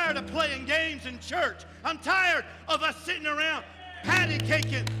 I'm tired of playing games in church. I'm tired of us sitting around patty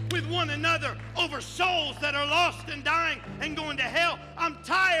caking with one another over souls that are lost and dying and going to hell. I'm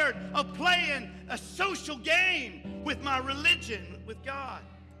tired of playing a social game with my religion, with God.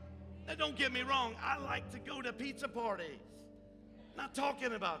 Now, don't get me wrong. I like to go to pizza parties. Not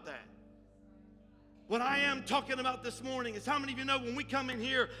talking about that. What I am talking about this morning is how many of you know when we come in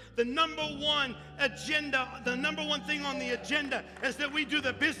here, the number one agenda, the number one thing on the agenda is that we do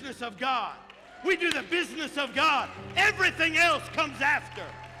the business of God. We do the business of God. Everything else comes after.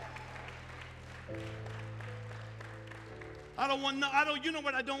 You know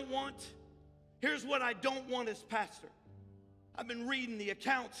what I don't want? Here's what I don't want as pastor. I've been reading the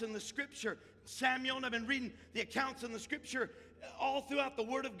accounts in the scripture, Samuel, and I've been reading the accounts in the scripture all throughout the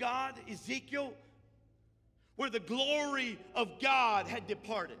Word of God, Ezekiel, where the glory of God had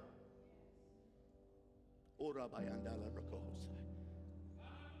departed. I'm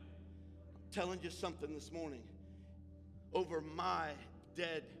telling you something this morning. Over my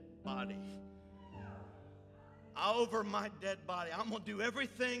dead body. Over my dead body. I'm going to do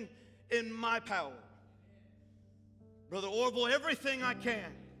everything in my power. Brother Orville, everything I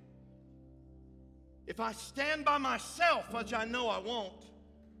can. If I stand by myself, which I know I won't,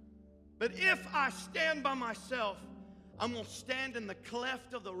 but if I stand by myself, I'm going to stand in the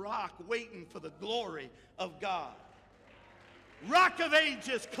cleft of the rock waiting for the glory of God. Rock of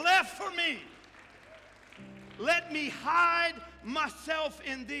ages, cleft for me. Let me hide myself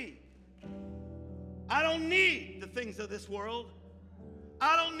in thee. I don't need the things of this world.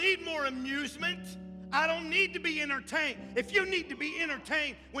 I don't need more amusement. I don't need to be entertained. If you need to be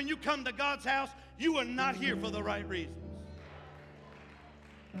entertained when you come to God's house, you are not here for the right reasons.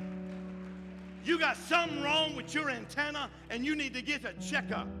 You got something wrong with your antenna and you need to get a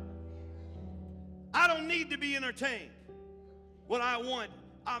checkup. I don't need to be entertained. What I want,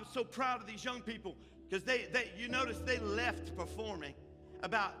 I'm so proud of these young people because you notice they left performing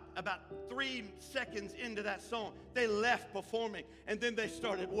about 3 seconds into that song. They left performing and then they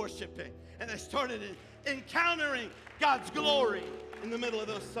started worshiping and they started encountering God's glory in the middle of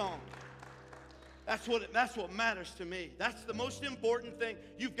those songs. That's what matters to me. That's the most important thing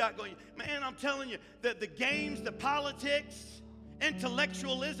you've got going. Man, I'm telling you that the games, the politics,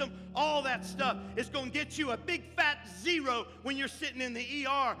 intellectualism, all that stuff is going to get you a big fat zero when you're sitting in the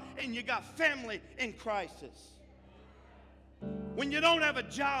ER and you got family in crisis. When you don't have a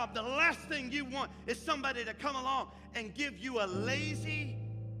job, the last thing you want is somebody to come along and give you a lazy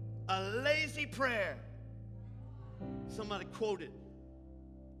prayer. Somebody quoted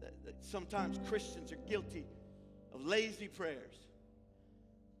that sometimes Christians are guilty of lazy prayers.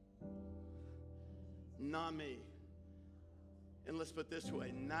 Not me. And let's put it this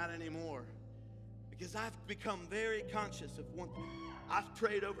way, not anymore. Because I've become very conscious of one thing. I've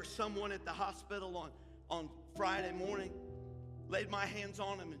prayed over someone at the hospital on Friday morning, laid my hands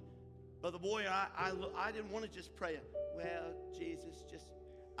on him, and Brother Boyer, I didn't want to just pray. Well, Jesus,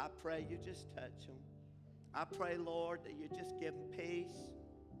 I pray you just touch him. I pray, Lord, that you just give him peace.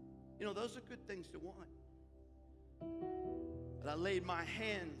 You know, those are good things to want. But I laid my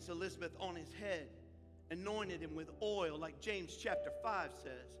hands, Elizabeth, on his head, anointed him with oil, like James chapter 5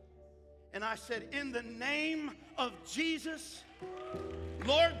 says. And I said, in the name of Jesus,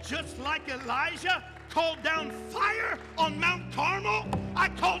 Lord, just like Elijah called down fire on Mount Carmel, I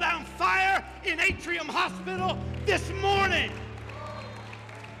call down fire in Atrium Hospital this morning.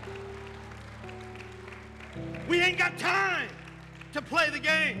 We ain't got time to play the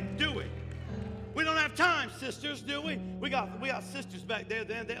game, do we? We don't have time, sisters, do we? We got sisters back there,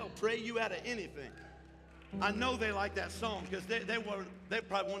 they'll pray you out of anything. I know they like that song because they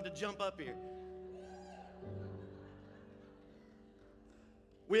probably wanted to jump up here.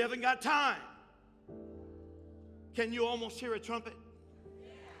 We haven't got time. Can you almost hear a trumpet?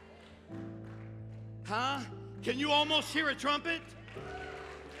 Huh? Can you almost hear a trumpet?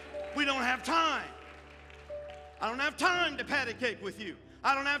 We don't have time. I don't have time to pat a cake with you.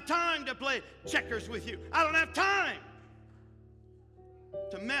 I don't have time to play checkers with you. I don't have time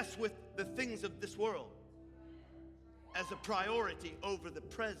to mess with the things of this world as a priority over the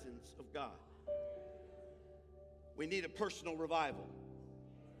presence of God. We need a personal revival.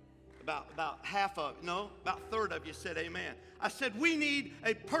 About half of, no, about a third of you said amen. I said we need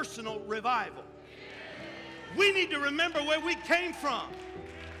a personal revival. We need to remember where we came from.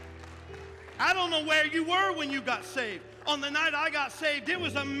 I don't know where you were when you got saved. On the night I got saved, it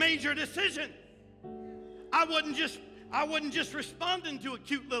was a major decision. I wasn't just responding to a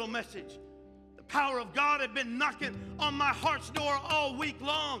cute little message. The power of God had been knocking on my heart's door all week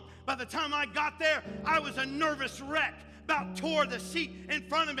long. By the time I got there, I was a nervous wreck, about tore the seat in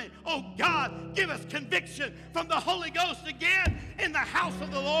front of me. Oh God, give us conviction from the Holy Ghost again in the house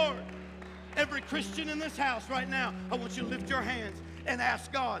of the Lord. Every Christian in this house right now, I want you to lift your hands and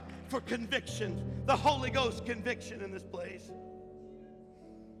ask God for conviction, the Holy Ghost conviction in this place.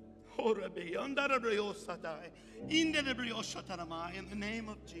 In the name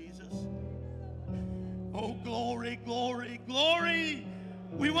of Jesus. Oh, glory, glory, glory.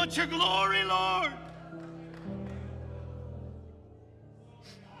 We want your glory, Lord.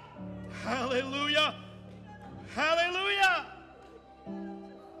 Hallelujah. Hallelujah.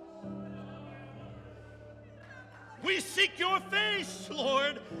 We seek your face,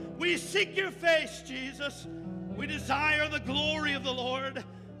 Lord. We seek your face, Jesus. We desire the glory of the Lord.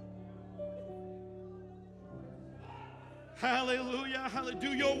 Hallelujah. Hallelujah.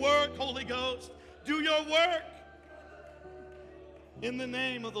 Do your work, Holy Ghost. Do your work in the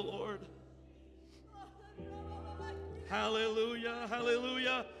name of the Lord. Hallelujah.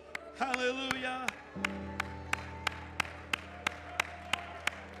 Hallelujah. Hallelujah.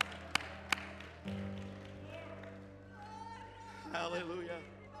 Hallelujah.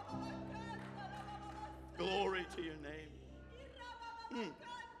 Glory to your name.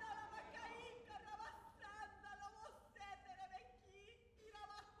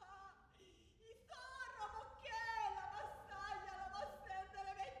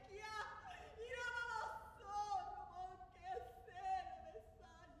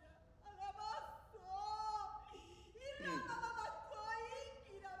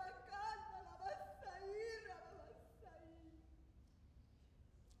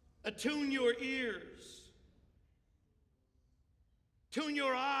 Attune your ears. Tune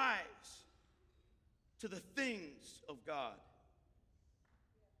your eyes to the things of God.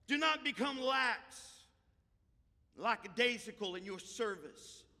 Do not become lax, lackadaisical in your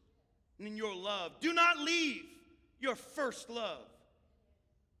service and in your love. Do not leave your first love.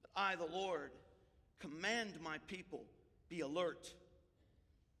 But I, the Lord, command my people, be alert,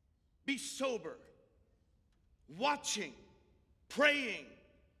 be sober, watching, praying,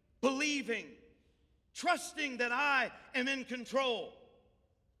 believing, trusting that I am in control.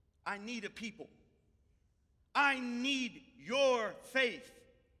 I need a people. I need your faith.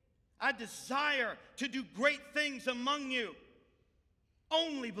 I desire to do great things among you.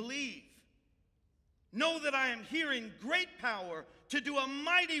 Only believe. Know that I am here in great power to do a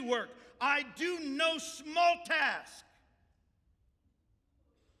mighty work. I do no small task.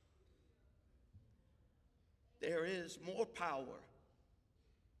 There is more power.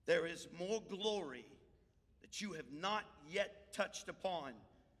 There is more glory that you have not yet touched upon.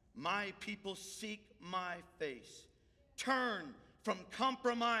 My people seek my face. Turn from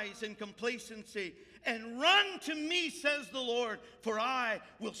compromise and complacency and run to me, says the Lord, for I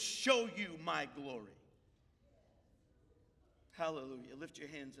will show you my glory. Hallelujah. Lift your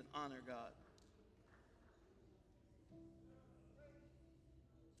hands and honor God.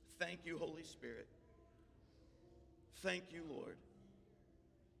 Thank you, Holy Spirit. Thank you, Lord.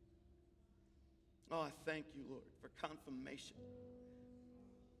 Oh, I thank you, Lord, for confirmation.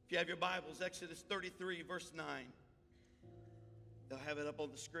 If you have your Bibles, Exodus 33, verse 9. They'll have it up on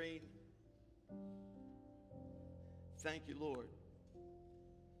the screen. Thank you, Lord.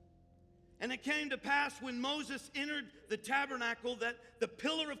 And it came to pass when Moses entered the tabernacle that the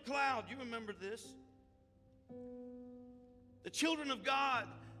pillar of cloud, you remember this? The children of God,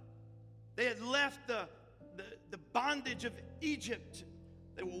 they had left the bondage of Egypt.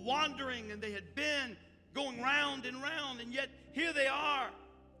 They were wandering and they had been going round and round, and yet here they are.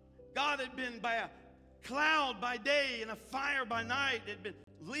 God had been by a cloud by day and a fire by night, had been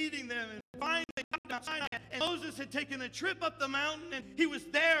leading them, and finally got down Sinai, and Moses had taken a trip up the mountain, and he was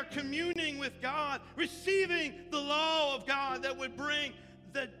there communing with God, receiving the law of God that would bring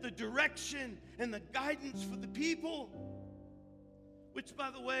the direction and the guidance for the people, which, by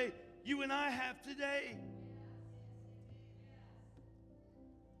the way, you and I have today.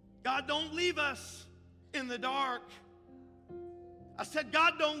 God, don't leave us in the dark. I said,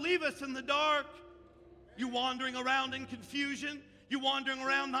 God, don't leave us in the dark. You wandering around in confusion. You wandering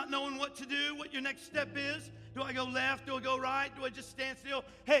around not knowing what to do, what your next step is. Do I go left? Do I go right? Do I just stand still?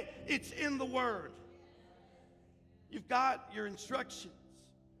 Hey, it's in the Word. You've got your instructions.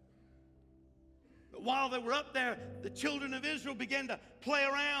 But while they were up there, the children of Israel began to play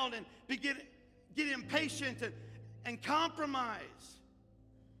around and get impatient and compromise.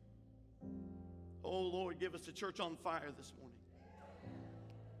 Oh, Lord, give us a church on fire this morning.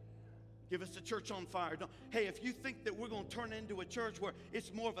 Give us a church on fire. Hey, if you think that we're going to turn into a church where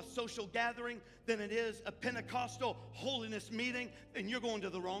it's more of a social gathering than it is a Pentecostal holiness meeting, then you're going to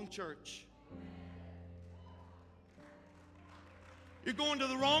the wrong church. You're going to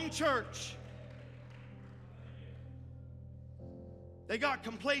the wrong church. They got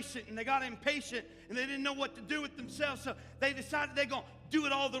complacent and they got impatient and they didn't know what to do with themselves, so they decided they're going to do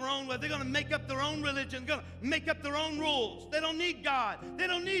it all their own way. They're going to make up their own religion. They're going to make up their own rules. They don't need God. They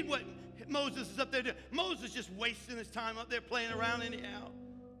don't need what Moses is up there doing. Moses just wasting his time up there playing around anyhow.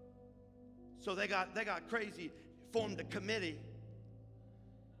 So they got crazy, formed a committee.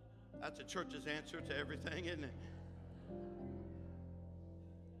 That's a church's answer to everything, isn't it?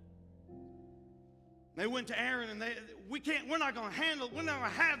 They went to Aaron and we're not going to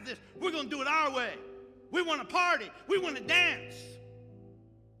have this. We're going to do it our way. We want to party. We want to dance.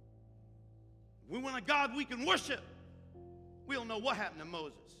 We want a God we can worship. We don't know what happened to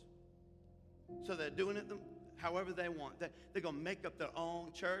Moses. So they're doing it however they want. They're going to make up their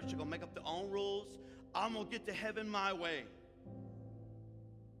own church. They're going to make up their own rules. I'm going to get to heaven my way.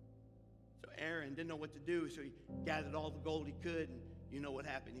 So Aaron didn't know what to do, so he gathered all the gold he could, and you know what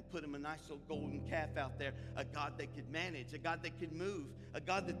happened. He put him a nice little golden calf out there, a God they could manage, a God they could move, a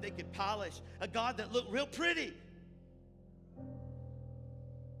God that they could polish, a God that looked real pretty,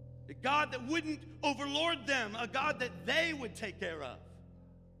 a God that wouldn't overlord them, a God that they would take care of.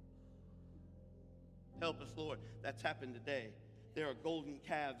 Help us, Lord. That's happened today. There are golden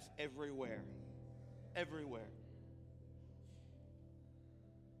calves everywhere. Everywhere.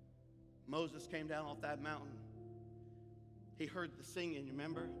 Moses came down off that mountain. He heard the singing,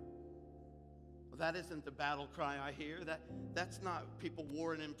 remember? Well, that isn't the battle cry I hear. That's not people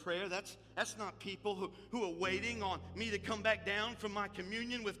warring in prayer. That's not people who are waiting on me to come back down from my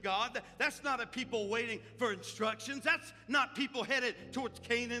communion with God. That's not a people waiting for instructions. That's not people headed towards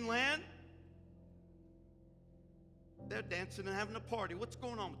Canaan land. They're dancing and having a party. What's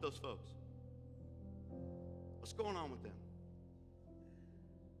going on with those folks? What's going on with them?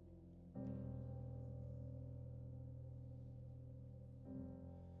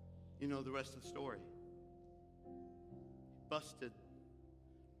 You know the rest of the story. He busted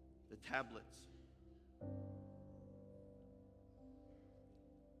the tablets.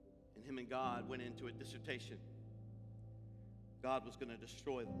 And him and God went into a dissertation. God was going to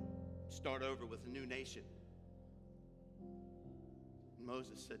destroy them, start over with a new nation. And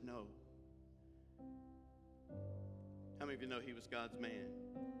Moses said no. How many of you know he was God's man?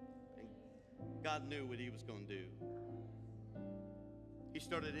 And God knew what he was going to do. He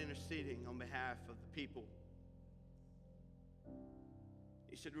started interceding on behalf of the people.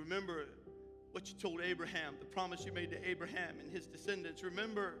 He said, remember what you told Abraham, the promise you made to Abraham and his descendants.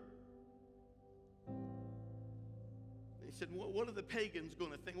 Remember. And he said, what are the pagans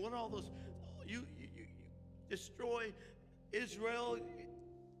going to think? What are all those? You destroy Israel,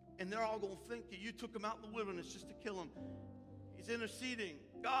 and they're all going to think that you took them out in the wilderness just to kill them. He's interceding.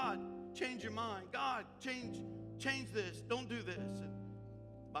 God, change your mind. God, change this. Don't do this. And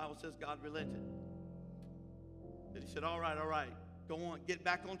the Bible says God relented. That he said, all right, go on, get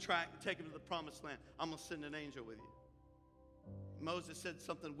back on track and take him to the promised land. I'm going to send an angel with you. Moses said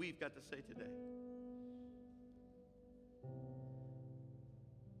something we've got to say today.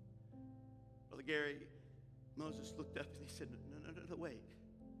 Brother Gary, Moses looked up and he said, no, wait.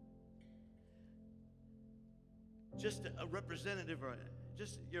 Just a representative or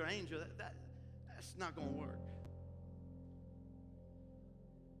just your angel, that's not going to work.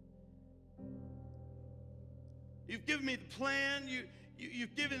 You've given me the plan.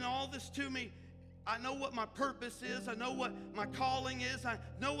 You've given all this to me. I know what my purpose is. I know what my calling is. I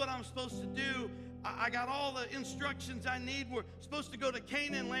know what I'm supposed to do. I got all the instructions I need. We're supposed to go to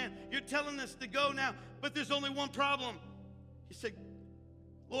Canaan land. You're telling us to go now, but there's only one problem. He said,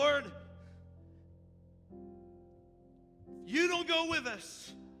 Lord, if you don't go with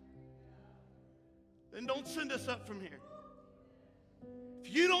us, then don't send us up from here. If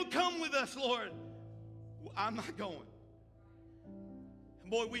if you don't come with us, Lord, I'm not going.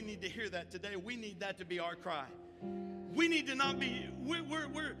 Boy, we need to hear that today. We need that to be our cry. We need to not be,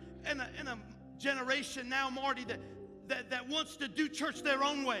 we're in a generation now, Marty, that wants to do church their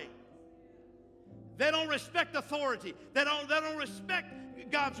own way. They don't respect authority. They don't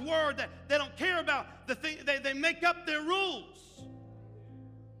respect God's word. They don't care about the thing. They make up their rules.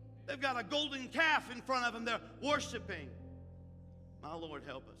 They've got a golden calf in front of them they're worshiping. My Lord,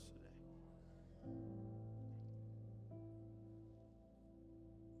 help us today.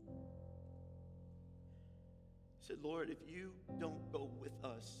 He said, Lord, if you don't go with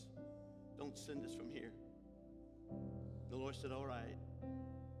us, don't send us from here. The Lord said, all right,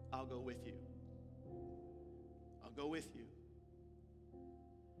 I'll go with you. I'll go with you.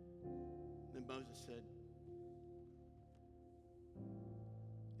 Then Moses said,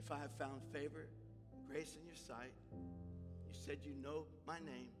 if I have found favor, grace in your sight, you said you know my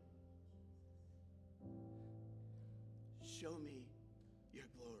name, show me your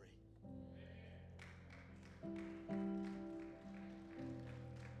glory.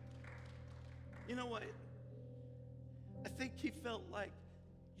 You know what? I think he felt like,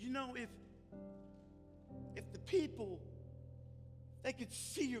 if the people, they could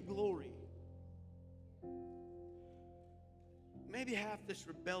see your glory, maybe half this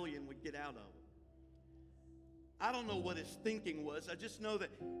rebellion would get out of him. I don't know what his thinking was. I just know that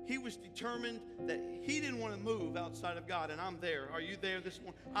he was determined that he didn't want to move outside of God. And I'm there. Are you there this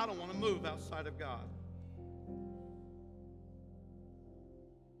morning? I don't want to move outside of God.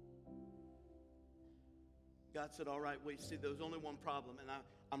 God said, all right, wait, see, there was only one problem. And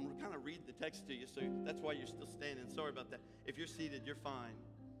I'm kind of reading the text to you, so that's why you're still standing. Sorry about that. If you're seated, you're fine.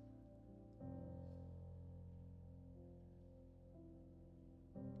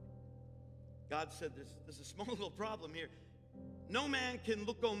 God said, there's a small little problem here. No man can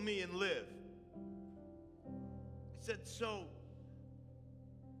look on me and live. He said, so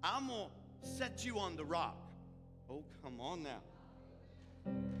I'm going to set you on the rock. Oh, come on now.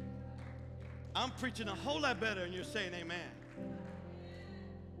 I'm preaching a whole lot better and you're saying amen.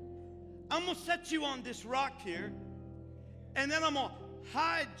 I'm going to set you on this rock here, and then I'm going to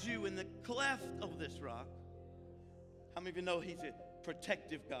hide you in the cleft of this rock. How many of you know he's a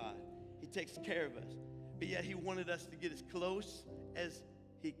protective God? He takes care of us. But yet he wanted us to get as close as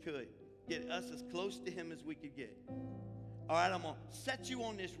he could. Get us as close to him as we could get. All right, I'm going to set you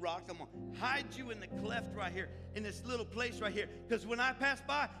on this rock. I'm going to hide you in the cleft right here, in this little place right here. Because when I pass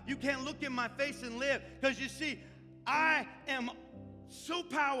by, you can't look in my face and live. Because you see, I am so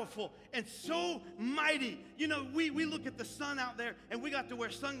powerful and so mighty. You know, we look at the sun out there and we got to wear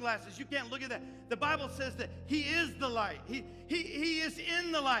sunglasses. You can't look at that. The Bible says that he is the light. He is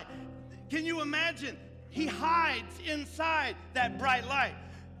in the light. Can you imagine? He hides inside that bright light.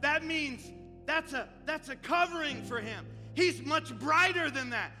 That means that's a covering for him. He's much brighter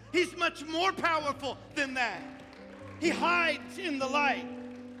than that. He's much more powerful than that. He hides in the light.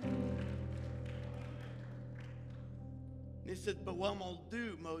 And he said, but what I'm going to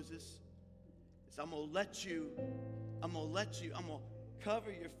do, Moses, is I'm going to let you, I'm going to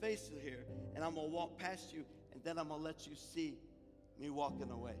cover your face here, and I'm going to walk past you, and then I'm going to let you see me walking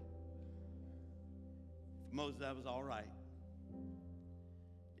away. For Moses, that was all right.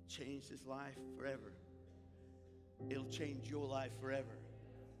 It changed his life forever. It'll change your life forever.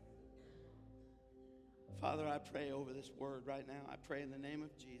 Father, I pray over this word right now. I pray in the name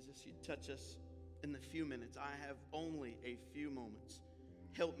of Jesus, you touch us in the few minutes. I have only a few moments.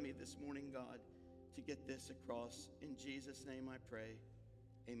 Help me this morning, God, to get this across. In Jesus' name I pray.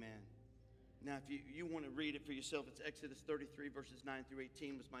 Amen. Now, if you want to read it for yourself, it's Exodus 33, verses 9 through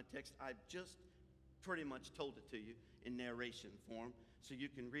 18 was my text. I've just pretty much told it to you in narration form, so you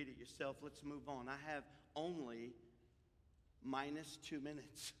can read it yourself. Let's move on. I have only -2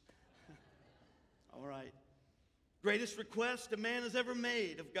 minutes. All right. Greatest request a man has ever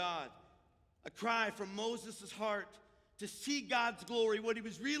made of God. A cry from Moses' heart to see God's glory. What he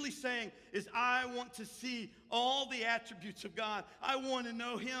was really saying is, I want to see all the attributes of God. I want to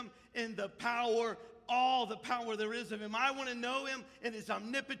know him in the power, all the power there is of him. I want to know him in his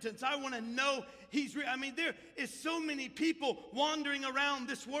omnipotence. I want to know he's real. I mean, there is so many people wandering around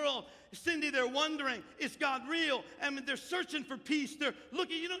this world. Cindy, they're wondering, is God real? I mean, they're searching for peace. They're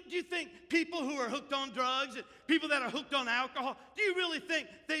looking, do you think people who are hooked on drugs and people that are hooked on alcohol, do you really think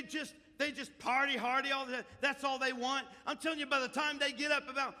they just party hardy all the time? That's all they want? I'm telling you, by the time they get up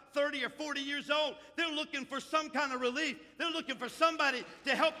about 30 or 40 years old, they're looking for some kind of relief. They're looking for somebody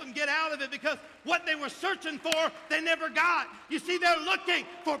to help them get out of it, because what they were searching for, they never got. You see, they're looking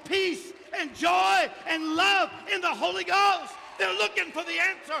for peace and joy and love in the Holy Ghost. They're looking for the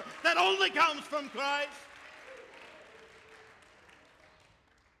answer that only comes from Christ.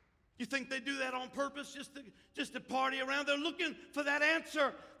 You think they do that on purpose just to party around? They're looking for that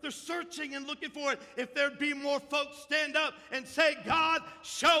answer. They're searching and looking for it. If there'd be more folks stand up and say, God,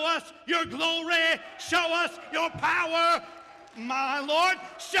 show us your glory. Show us your power. My Lord,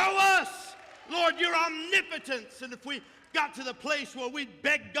 show us, Lord, your omnipotence. And if we got to the place where we'd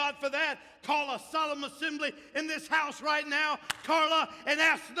beg God for that, call a solemn assembly in this house right now, Carla, and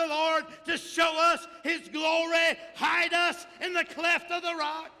ask the Lord to show us his glory. Hide us in the cleft of the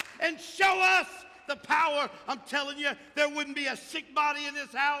rock and show us the power. I'm telling you, there wouldn't be a sick body in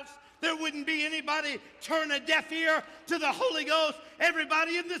this house. There wouldn't be anybody turn a deaf ear to the Holy Ghost.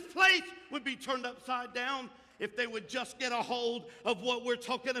 Everybody in this place would be turned upside down if they would just get a hold of what we're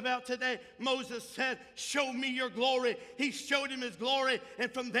talking about today. Moses said, show me your glory. He showed him his glory.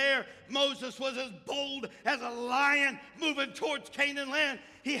 And from there, Moses was as bold as a lion moving towards Canaan land.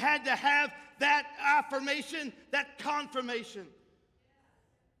 He had to have that affirmation, that confirmation.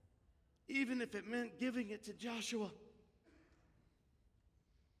 Even if it meant giving it to Joshua.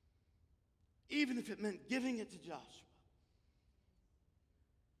 Even if it meant giving it to Joshua.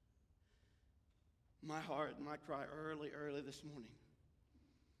 My heart, my cry early this morning.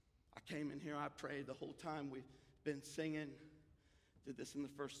 I came in here, I prayed the whole time we've been singing. Did this in the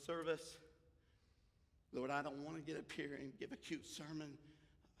first service. Lord, I don't want to get up here and give a cute sermon.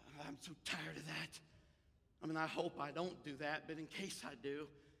 I'm so tired of that. I mean, I hope I don't do that, but in case I do,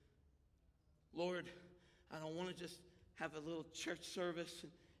 Lord, I don't want to just have a little church service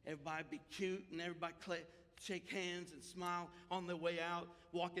and everybody be cute and everybody shake hands and smile on their way out,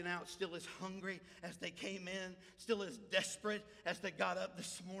 walking out still as hungry as they came in, still as desperate as they got up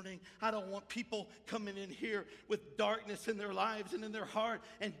this morning. I don't want people coming in here with darkness in their lives and in their heart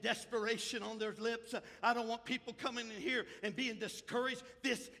and desperation on their lips. I don't want people coming in here and being discouraged.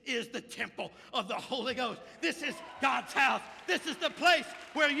 This is the temple of the Holy Ghost. This is God's house. This is the place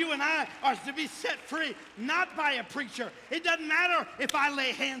where you and I are to be set free, not by a preacher. It doesn't matter if I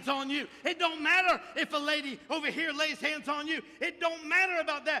lay hands on you. It don't matter if a lady over here lays hands on you. It don't matter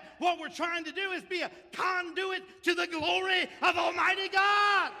about that. What we're trying to do is be a conduit to the glory of Almighty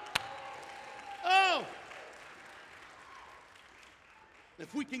God. Oh.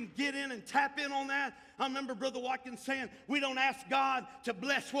 If we can get in and tap in on that. I remember Brother Watkins saying, we don't ask God to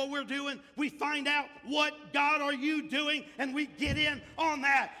bless what we're doing. We find out what God are you doing, and we get in on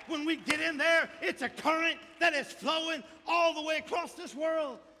that. When we get in there, it's a current that is flowing all the way across this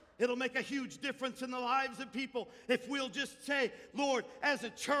world. It'll make a huge difference in the lives of people if we'll just say, Lord, as a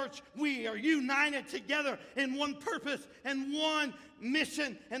church, we are united together in one purpose and one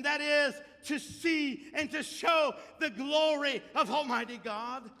mission, and that is to see and to show the glory of Almighty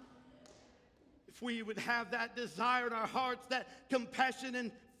God. If we would have that desire in our hearts, that compassion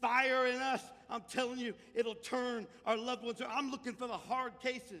and fire in us, I'm telling you, it'll turn our loved ones. I'm looking for the hard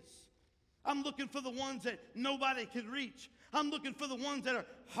cases. I'm looking for the ones that nobody can reach. I'm looking for the ones that are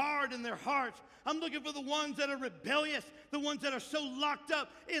hard in their hearts. I'm looking for the ones that are rebellious, the ones that are so locked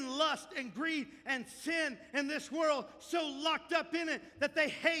up in lust and greed and sin in this world, so locked up in it that they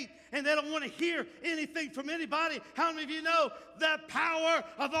hate and they don't want to hear anything from anybody. How many of you know the power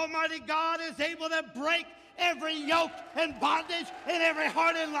of Almighty God is able to break every yoke and bondage in every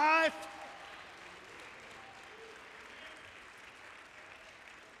heart and life?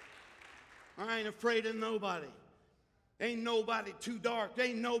 I ain't afraid of nobody. Ain't nobody too dark.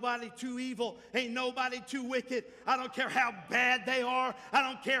 Ain't nobody too evil. Ain't nobody too wicked. I don't care how bad they are. I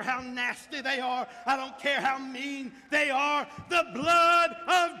don't care how nasty they are. I don't care how mean they are. The blood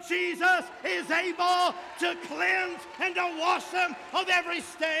of Jesus is able to cleanse and to wash them of every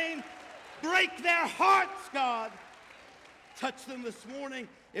stain. Break their hearts, God. Touch them this morning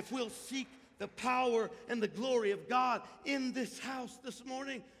if we'll seek the power and the glory of God in this house this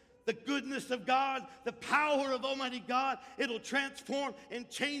morning. The goodness of God, the power of Almighty God, it'll transform and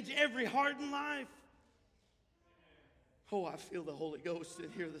change every heart and life. Oh, I feel the Holy Ghost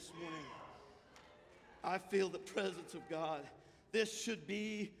in here this morning. I feel the presence of God. This should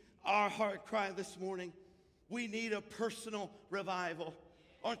be our heart cry this morning. We need a personal revival.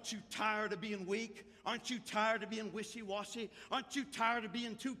 Aren't you tired of being weak? Aren't you tired of being wishy-washy? Aren't you tired of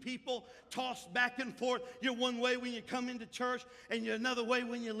being two people tossed back and forth? You're one way when you come into church, and you're another way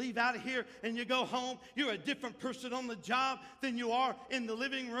when you leave out of here and you go home. You're a different person on the job than you are in the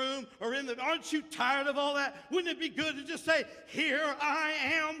living room or in the... Aren't you tired of all that? Wouldn't it be good to just say, here I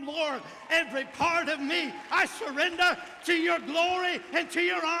am, Lord. Every part of me, I surrender to your glory and to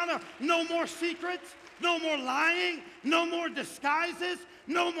your honor. No more secrets. No more lying, no more disguises,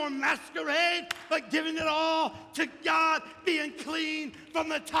 No more masquerade, but giving it all to God, being clean from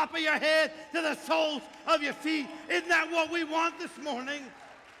the top of your head to the soles of your feet. Isn't that what we want this morning?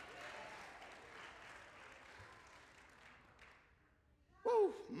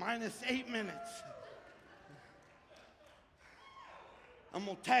 Woo, minus 8 minutes. I'm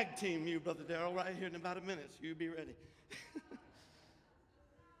going to tag team you, Brother Darrell, right here in about a minute, so you be ready.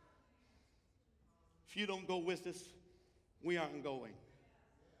 If you don't go with us, we aren't going.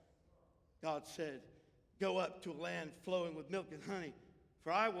 God said, go up to a land flowing with milk and honey,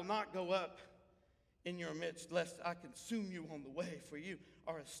 for I will not go up in your midst, lest I consume you on the way, for you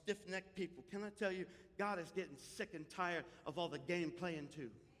are a stiff-necked people. Can I tell you, God is getting sick and tired of all the game playing too.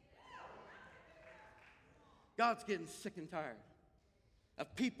 God's getting sick and tired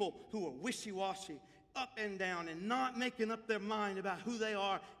of people who are wishy-washy, up and down, and not making up their mind about who they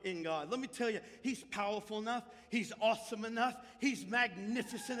are in God. Let me tell you, He's powerful enough, He's awesome enough, He's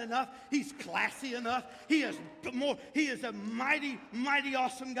magnificent enough, He's classy enough, He is a mighty, mighty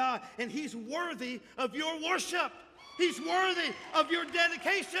awesome God, and He's worthy of your worship. He's worthy of your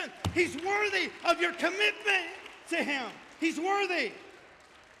dedication. He's worthy of your commitment to Him. He's worthy.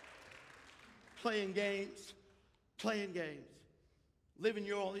 Playing games. Living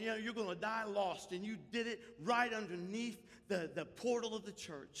your own, you're going to die lost, and you did it right underneath the portal of the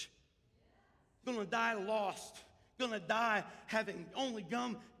church. Going to die lost. Going to die having only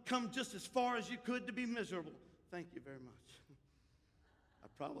come just as far as you could to be miserable. Thank you very much. I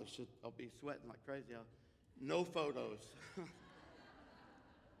probably should. I'll be sweating like crazy. No photos.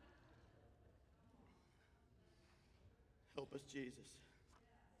 Help us, Jesus.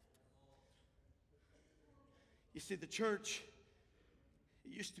 You see, the church,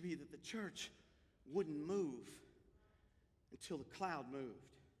 it used to be that the church wouldn't move until the cloud moved.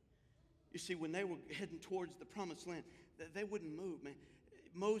 You see, when they were heading towards the promised land, they wouldn't move, man.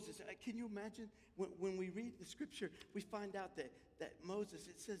 Moses, can you imagine? When we read the scripture, we find out that Moses,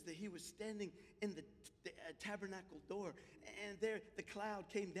 it says that he was standing in the tabernacle door, and there the cloud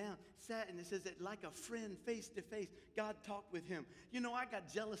came down, sat, and it says that like a friend face to face, God talked with him. You know, I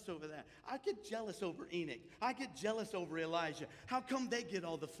got jealous over that. I get jealous over Enoch. I get jealous over Elijah. How come they get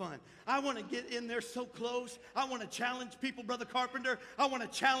all the fun? I want to get in there so close. I want to challenge people, Brother Carpenter. I want to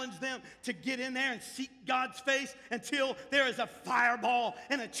challenge them to get in there and seek God's face until there is a fireball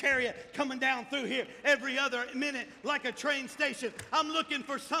and a chariot coming down through here every other minute like a train station. I'm looking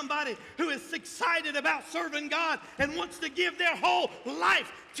for somebody who is excited about serving God and wants to give their whole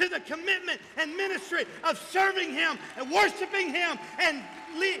life to the commitment and ministry of serving Him and worshiping Him and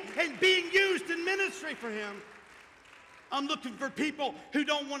being used in ministry for Him. I'm looking for people who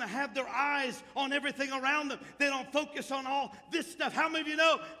don't want to have their eyes on everything around them. They don't focus on all this stuff. How many of you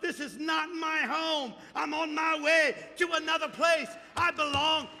know this is not my home? I'm on my way to another place. I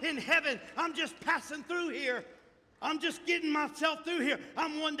belong in heaven. I'm just passing through here. I'm just getting myself through here.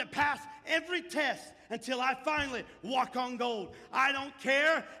 I'm one to pass every test until I finally walk on gold. I don't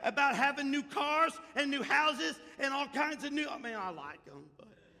care about having new cars and new houses and all kinds of I like them, but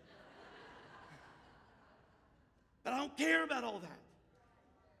I don't care about all that.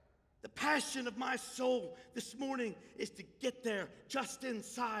 The passion of my soul this morning is to get there just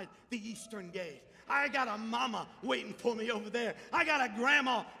inside the eastern gate. I got a mama waiting for me over there. I got a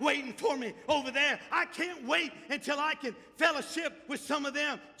grandma waiting for me over there. I can't wait until I can fellowship with some of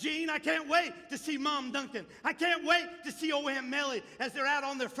them. Gene, I can't wait to see Mom Duncan. I can't wait to see old Aunt Melly as they're out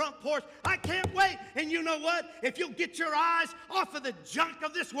on their front porch. I can't wait. And you know what? If you'll get your eyes off of the junk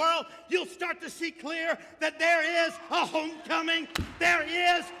of this world, you'll start to see clear that there is a homecoming. There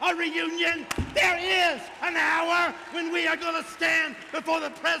is a reunion. There is an hour when we are going to stand before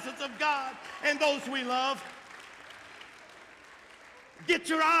the presence of God and those we love. Get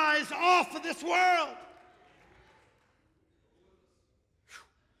your eyes off of this world.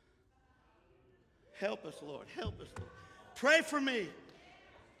 Help us, Lord. Help us, Lord. Pray for me.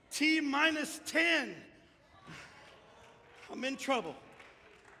 T-10. I'm in trouble.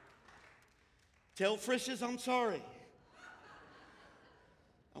 Tell Frisch's I'm sorry.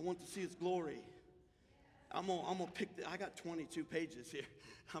 I want to see His glory. I'm gonna pick. I got 22 pages here.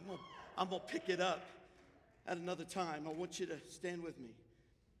 I'm gonna pick it up at another time. I want you to stand with me.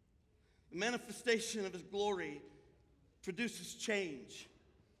 The manifestation of His glory produces change.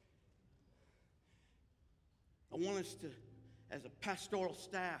 I want us to, as a pastoral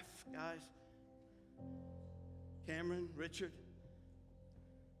staff, guys, Cameron, Richard,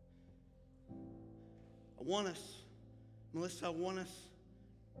 I want us, Melissa, I want us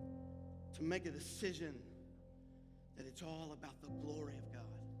to make a decision that it's all about the glory of God.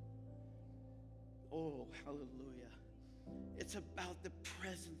 Oh, hallelujah. It's about the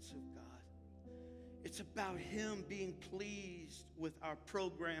presence of God. It's about Him being pleased with our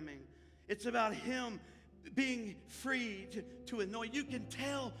programming. It's about Him being free to anoint. You can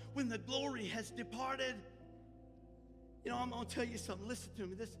tell when the glory has departed. You know, I'm going to tell you something. Listen to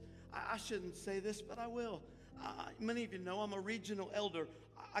me. I shouldn't say this, but I will. Many of you know I'm a regional elder.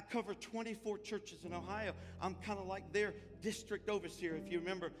 I cover 24 churches in Ohio. I'm kind of like their district overseer, if you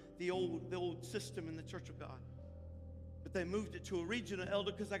remember the old system in the Church of God. But they moved it to a regional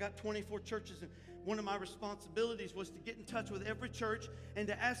elder because I got 24 churches, and one of my responsibilities was to get in touch with every church and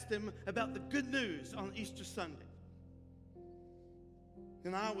to ask them about the good news on Easter Sunday.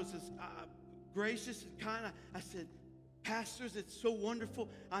 And I was as gracious and kind. I said, pastors, it's so wonderful.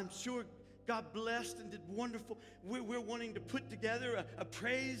 I'm sure God blessed and did wonderful. We're wanting to put together a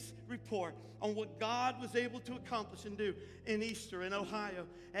praise report on what God was able to accomplish and do in Easter in Ohio.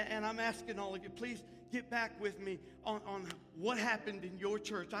 And I'm asking all of you, please get back with me on what happened in your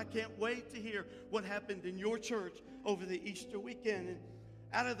church. I can't wait to hear what happened in your church over the Easter weekend. And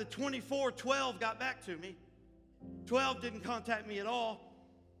out of the 24, 12 got back to me. 12 didn't contact me at all.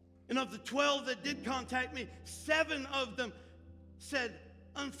 And of the 12 that did contact me, 7 of them said,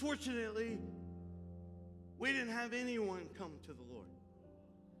 unfortunately, we didn't have anyone come to the Lord.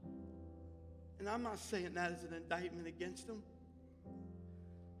 And I'm not saying that as an indictment against them.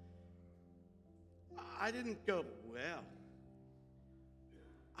 I didn't go, well.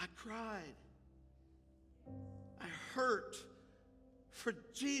 I cried. I hurt for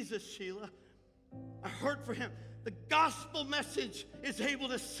Jesus, Sheila. I hurt for Him. The gospel message is able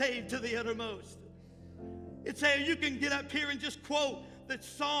to save to the uttermost. It's how you can get up here and just quote the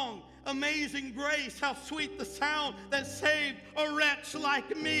song, Amazing Grace, how sweet the sound that saved a wretch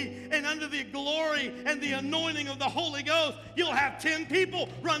like me. And under the glory and the anointing of the Holy Ghost, you'll have 10 people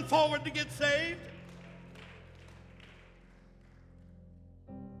run forward to get saved.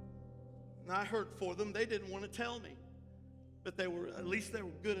 And I hurt for them. They didn't want to tell me. But at least they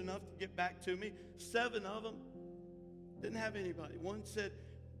were good enough to get back to me. 7 of them didn't have anybody. One said,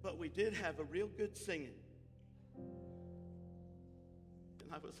 but we did have a real good singing. And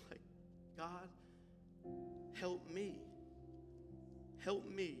I was like, God, help me. Help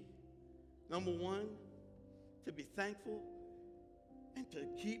me. Number one, to be thankful and to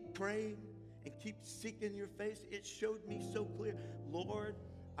keep praying and keep seeking your face. It showed me so clear, Lord,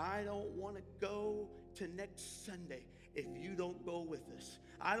 I don't want to go to next Sunday if you don't go with us.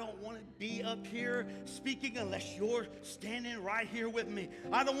 I don't want to be up here speaking unless you're standing right here with me.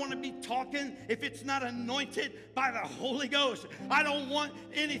 I don't want to be talking if it's not anointed by the Holy Ghost. I don't want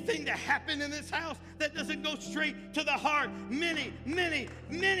anything to happen in this house that doesn't go straight to the heart. Many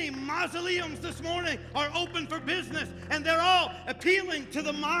mausoleums this morning are open for business, and they're all appealing to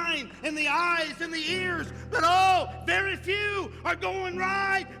the mind and the eyes and the ears, but very few are going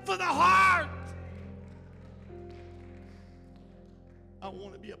right for the heart. I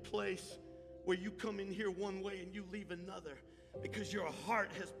want to be a place where you come in here one way and you leave another, because your heart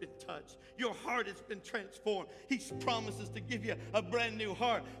has been touched. Your heart has been transformed. He promises to give you a brand new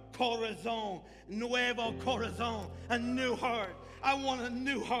heart. Corazon, nuevo corazon, a new heart. I want a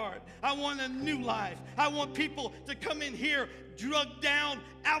new heart. I want a new life. I want people to come in here drugged down,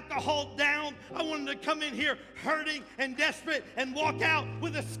 alcohol down. I want them to come in here hurting and desperate and walk out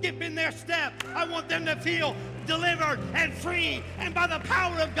with a skip in their step. I want them to feel delivered and free, and by the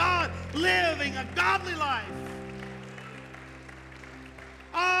power of God, living a godly life.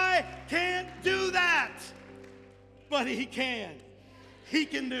 I can't do that, but He can. He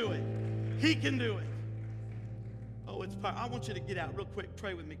can do it. He can do it. Oh, it's powerful. I want you to get out real quick.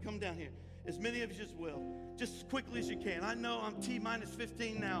 Pray with me. Come down here. As many of you as will. Just as quickly as you can. I know I'm T-minus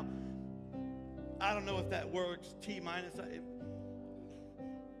 15 now. I don't know if that works, T-minus.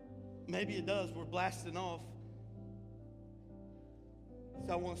 Maybe it does. We're blasting off.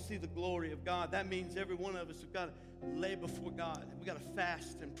 So I want to see the glory of God. That means every one of us have got to lay before God. We got to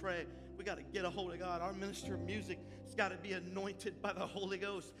fast and pray. We got to get a hold of God. Our minister of music has got to be anointed by the Holy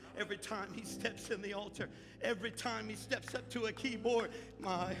Ghost every time he steps in the altar. Every time he steps up to a keyboard.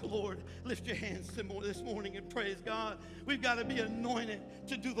 My Lord, lift your hands this morning and praise God. We've got to be anointed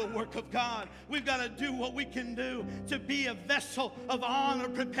to do the work of God. We've got to do what we can do to be a vessel of honor,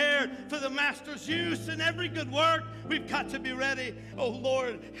 prepared for the Master's use in every good work. We've got to be ready. Oh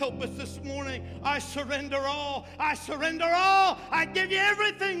Lord, help us this morning. I surrender all. I surrender all. I give you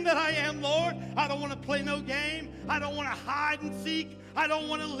everything that I am, Lord. I don't want to play no game. I don't want to hide and seek. I don't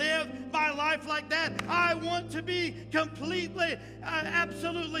want to live my life like that. I want to be completely,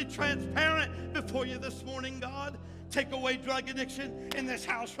 absolutely transparent before you this morning, God. Take away drug addiction in this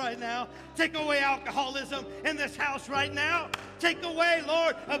house right now. Take away alcoholism in this house right now. Take away,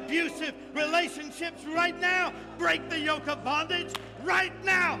 Lord, abusive relationships right now. Break the yoke of bondage right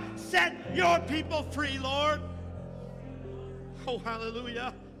now. Set your people free, Lord. Oh,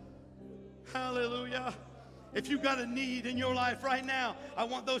 hallelujah. Hallelujah. If you've got a need in your life right now, I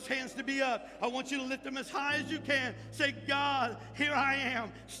want those hands to be up. I want you to lift them as high as you can. Say, God, here I am,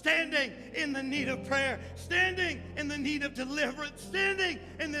 standing in the need of prayer, standing in the need of deliverance, standing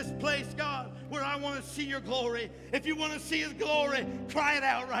in this place, God, where I want to see your glory. If you want to see his glory, cry it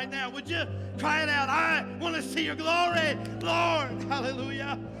out right now. Would you cry it out? I want to see your glory, Lord.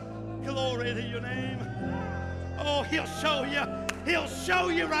 Hallelujah. Glory to your name. Oh, he'll show you. He'll show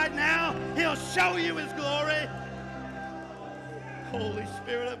you right now. He'll show you his glory. Holy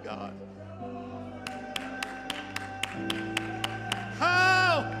Spirit of God.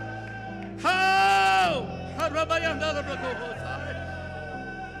 Oh!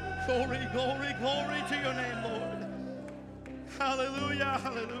 Glory, glory, glory to your name, Lord. Hallelujah,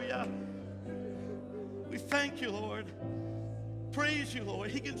 hallelujah. We thank you, Lord. Praise you, Lord.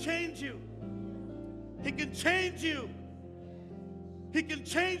 He can change you. He can change you. He can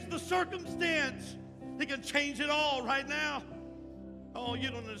change the circumstance. He can change it all right now. Oh, you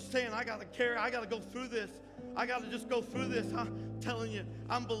don't understand. I got to go through this. I got to just go through this. I'm telling you,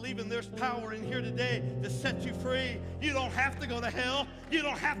 I'm believing there's power in here today to set you free. You don't have to go to hell. You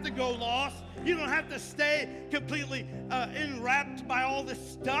don't have to go lost. You don't have to stay completely enwrapped by all this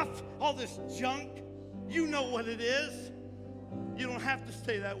stuff, all this junk. You know what it is. You don't have to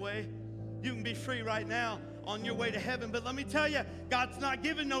stay that way. You can be free right now on your way to heaven. But let me tell you, God's not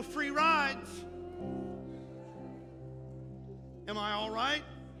giving no free rides. Am I all right?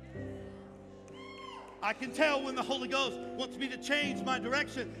 I can tell when the Holy Ghost wants me to change my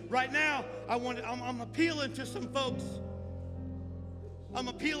direction. Right now, I'm appealing to some folks. I'm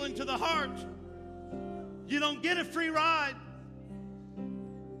appealing to the heart. You don't get a free ride.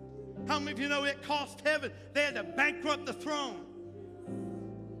 How many of you know it cost heaven? They had to bankrupt the throne.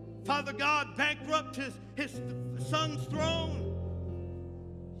 Father God bankrupt his son's throne.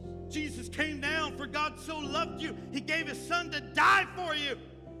 Jesus came down, for God so loved you, he gave his son to die for you.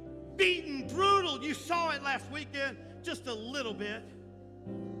 Beaten, brutal. You saw it last weekend, just a little bit.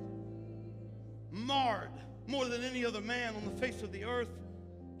 Marred more than any other man on the face of the earth,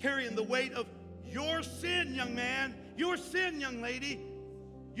 carrying the weight of your sin, young man, your sin, young lady,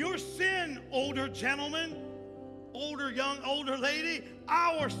 your sin, older gentleman, older lady,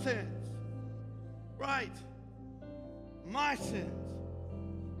 our sins. Right. My sins.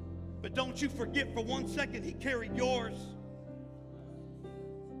 But don't you forget for 1 second, he carried yours.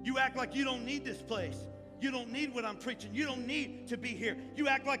 You act like you don't need this place. You don't need what I'm preaching. You don't need to be here. You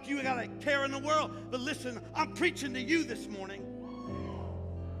act like you got a care in the world. But listen, I'm preaching to you this morning.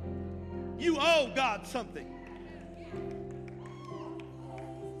 You owe God something.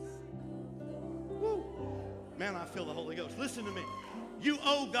 Woo. Man, I feel the Holy Ghost. Listen to me. You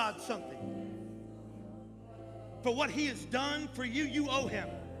owe God something. For what he has done for you, you owe him.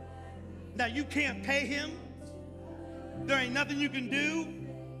 Now, you can't pay him. There ain't nothing you can do.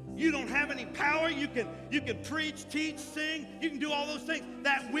 You don't have any power. You can preach, teach, sing. You can do all those things.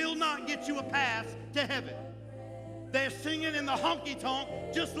 That will not get you a pass to heaven. They're singing in the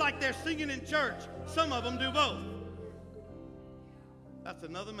honky-tonk just like they're singing in church. Some of them do both. That's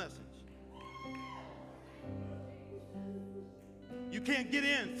another message. You can't get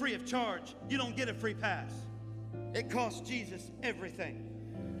in free of charge. You don't get a free pass. It cost Jesus everything.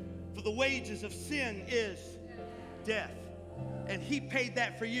 For the wages of sin is death. And he paid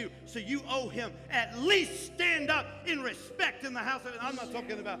that for you. So you owe him. At least stand up in respect in the house of it. I'm not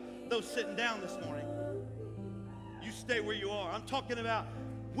talking about those sitting down this morning. You stay where you are. I'm talking about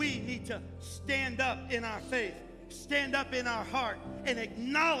we need to stand up in our faith, stand up in our heart, and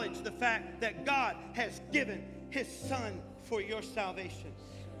acknowledge the fact that God has given his son for your salvation.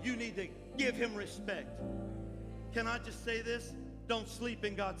 You need to give him respect. Can I just say this? Don't sleep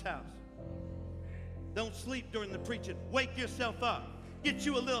in God's house. Don't sleep during the preaching. Wake yourself up. Get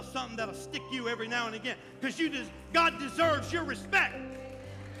you a little something that'll stick you every now and again, because God deserves your respect.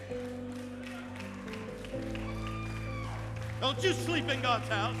 Don't you sleep in God's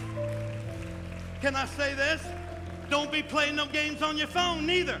house. Can I say this? Don't be playing no games on your phone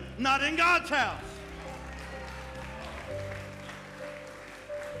neither. Not in God's house.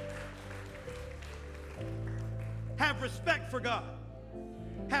 Have respect for God.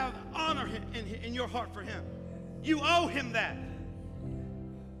 Have honor in your heart for him. You owe him that.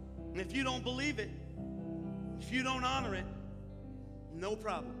 And if you don't believe it, if you don't honor it, no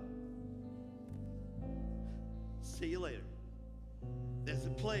problem. see you later. There's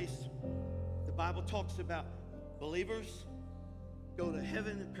a place the Bible talks about believers go to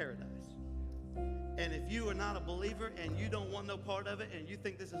heaven and paradise. And if you are not a believer and you don't want no part of it and you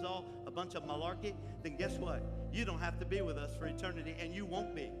think this is all a bunch of malarkey, then guess what? You don't have to be with us for eternity, and you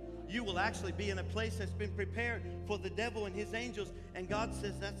won't be. You will actually be in a place that's been prepared for the devil and his angels, and God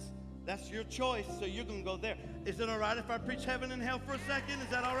says that's your choice, so you're going to go there. Is it all right if I preach heaven and hell for a second? Is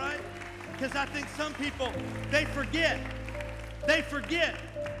that all right? Because I think some people, they forget. They forget.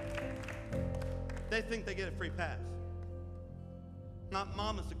 They think they get a free pass. Not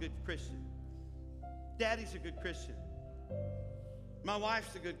mama's a good Christian. Daddy's a good Christian. My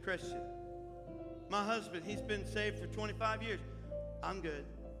wife's a good Christian. My husband, he's been saved for 25 years. I'm good.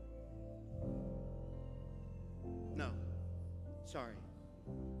 No. Sorry.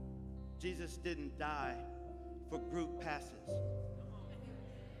 Jesus didn't die for group passes.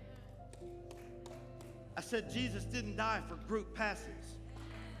 I said Jesus didn't die for group passes.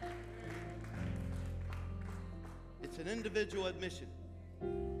 It's an individual admission.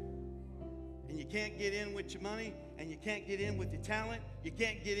 And you can't get in with your money, and you can't get in with your talent. You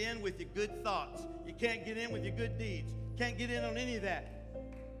can't get in with your good thoughts. You can't get in with your good deeds. Can't get in on any of that.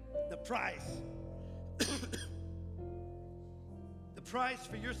 The price. The price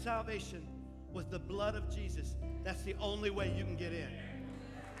for your salvation was the blood of Jesus. That's the only way you can get in.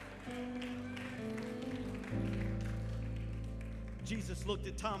 Jesus looked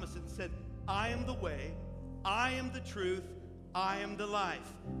at Thomas and said, I am the way, I am the truth, I am the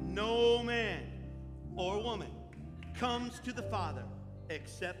life. No man or woman comes to the Father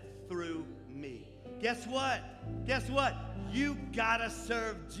except through me. Guess what? Guess what? You gotta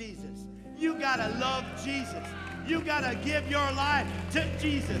serve Jesus. You gotta love Jesus. You gotta give your life to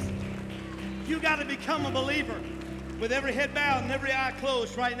Jesus. You gotta become a believer. With every head bowed and every eye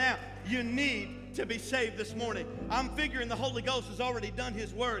closed right now, you need to be saved this morning. I'm figuring the Holy Ghost has already done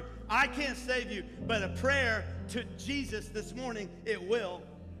his word. I can't save you, but a prayer to Jesus this morning, it will.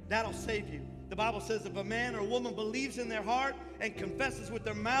 That'll save you. The Bible says if a man or woman believes in their heart and confesses with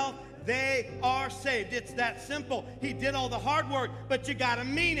their mouth, they are saved. It's that simple. He did all the hard work, but you got to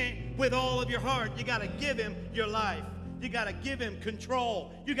mean it with all of your heart. You got to give him your life. You got to give him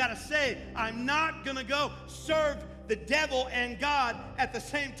control. You got to say, I'm not going to go serve the devil and God at the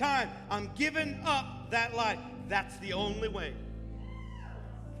same time. I'm giving up that life. That's the only way.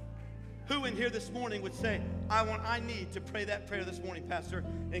 Who in here this morning would say, I need to pray that prayer this morning, Pastor?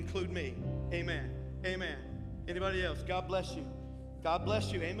 Include me. Amen. Amen. Anybody else? God bless you. God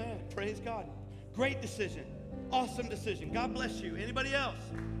bless you. Amen. Praise God. Great decision. Awesome decision. God bless you. Anybody else?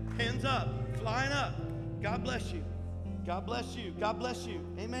 Hands up. Flying up. God bless you. God bless you. God bless you.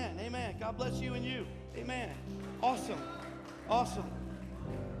 Amen. Amen. God bless you and you. Amen. Awesome. Awesome.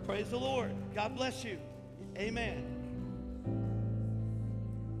 Praise the Lord. God bless you. Amen.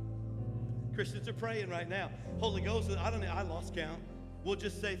 Christians are praying right now. Holy Ghost, I lost count. We'll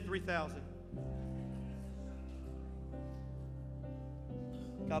just say 3,000.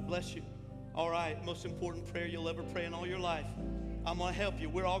 God bless you. All right, most important prayer you'll ever pray in all your life. I'm going to help you.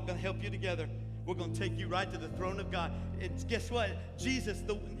 We're all going to help you together. We're going to take you right to the throne of God. And guess what? Jesus,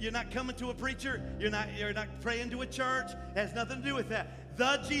 you're not coming to a preacher. You're not praying to a church. It has nothing to do with that.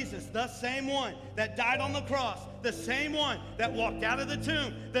 The Jesus, the same one that died on the cross, the same one that walked out of the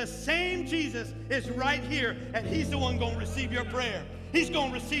tomb, the same Jesus is right here, and he's the one going to receive your prayer. He's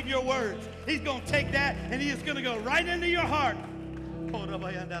going to receive your words. He's going to take that, and he is going to go right into your heart.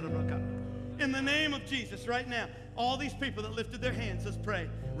 In the name of Jesus, right now, all these people that lifted their hands, let's pray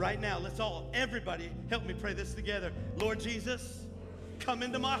right now. Everybody, help me pray this together. Lord Jesus, come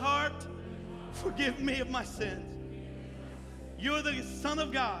into my heart. Forgive me of my sins. You're the Son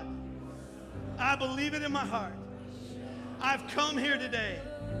of God. I believe it in my heart. I've come here today,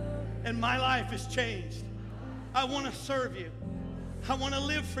 and my life is changed. I want to serve you. I want to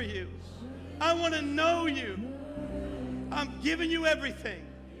live for you. I want to know you. I'm giving you everything.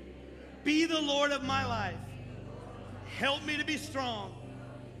 Be the Lord of my life. Help me to be strong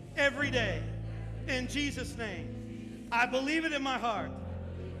every day. In Jesus' name. I believe it in my heart.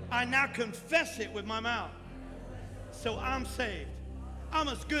 I now confess it with my mouth. So I'm saved. I'm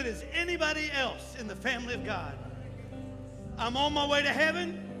as good as anybody else in the family of God. I'm on my way to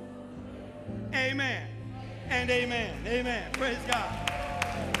heaven. Amen. And amen. Amen. Praise God.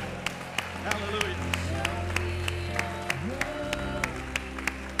 Hallelujah.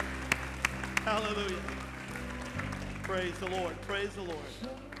 Hallelujah. Praise the Lord. Praise the Lord.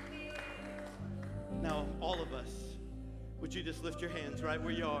 Now, all of us, would you just lift your hands right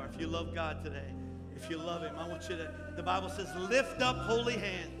where you are? If you love God today, if you love him, I want you to, the Bible says, lift up holy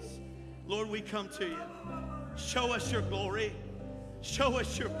hands. Lord, we come to you. Show us your glory. Show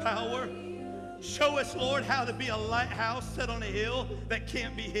us your power. Show us, Lord, how to be a lighthouse set on a hill that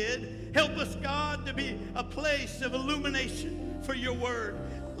can't be hid. Help us, God, to be a place of illumination for your word.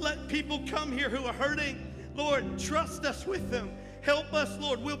 Let people come here who are hurting. Lord, trust us with them. Help us,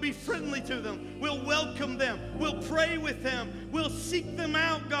 Lord. We'll be friendly to them. We'll welcome them. We'll pray with them. We'll seek them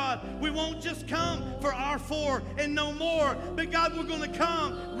out, God. We won't just come for our four and no more, but God, we're going to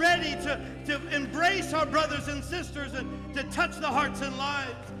come ready to embrace our brothers and sisters and to touch the hearts and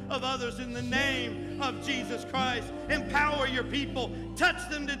lives of others in the name of Jesus Christ. Empower your people. Touch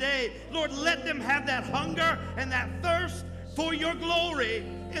them today. Lord, let them have that hunger and that thirst for your glory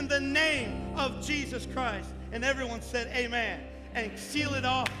in the name of Jesus Christ. And everyone said amen. And seal it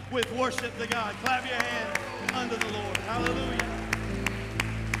off with worship to God. Clap your hands unto the Lord. Hallelujah.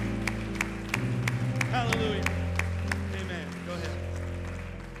 Hallelujah. Amen. Go ahead.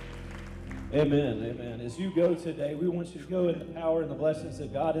 Amen. Amen. As you go today, we want you to go in the power and the blessings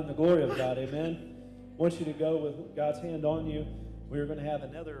of God and the glory of God. Amen. I want you to go with God's hand on you. We're going to have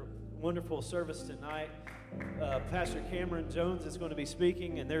another wonderful service tonight. Pastor Cameron Jones is going to be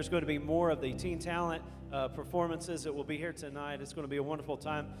speaking, and there's going to be more of the Teen Talent performances that will be here tonight. It's going to be a wonderful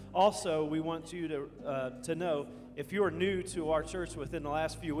time. Also, we want you to know, if you're new to our church within the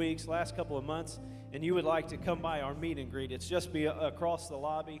last few weeks, last couple of months, and you would like to come by our meet and greet, it's just be across the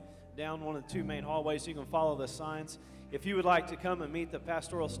lobby, down one of the two main hallways. You can follow the signs. If you would like to come and meet the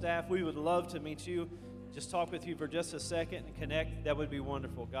pastoral staff, we would love to meet you. Just talk with you for just a second and connect. That would be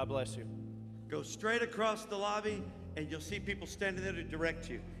wonderful. God bless you. Go straight across the lobby, and you'll see people standing there to direct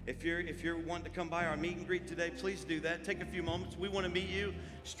you. If you're wanting to come by our meet and greet today, please do that. Take a few moments. We want to meet you.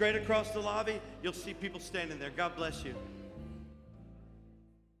 Straight across the lobby, you'll see people standing there. God bless you.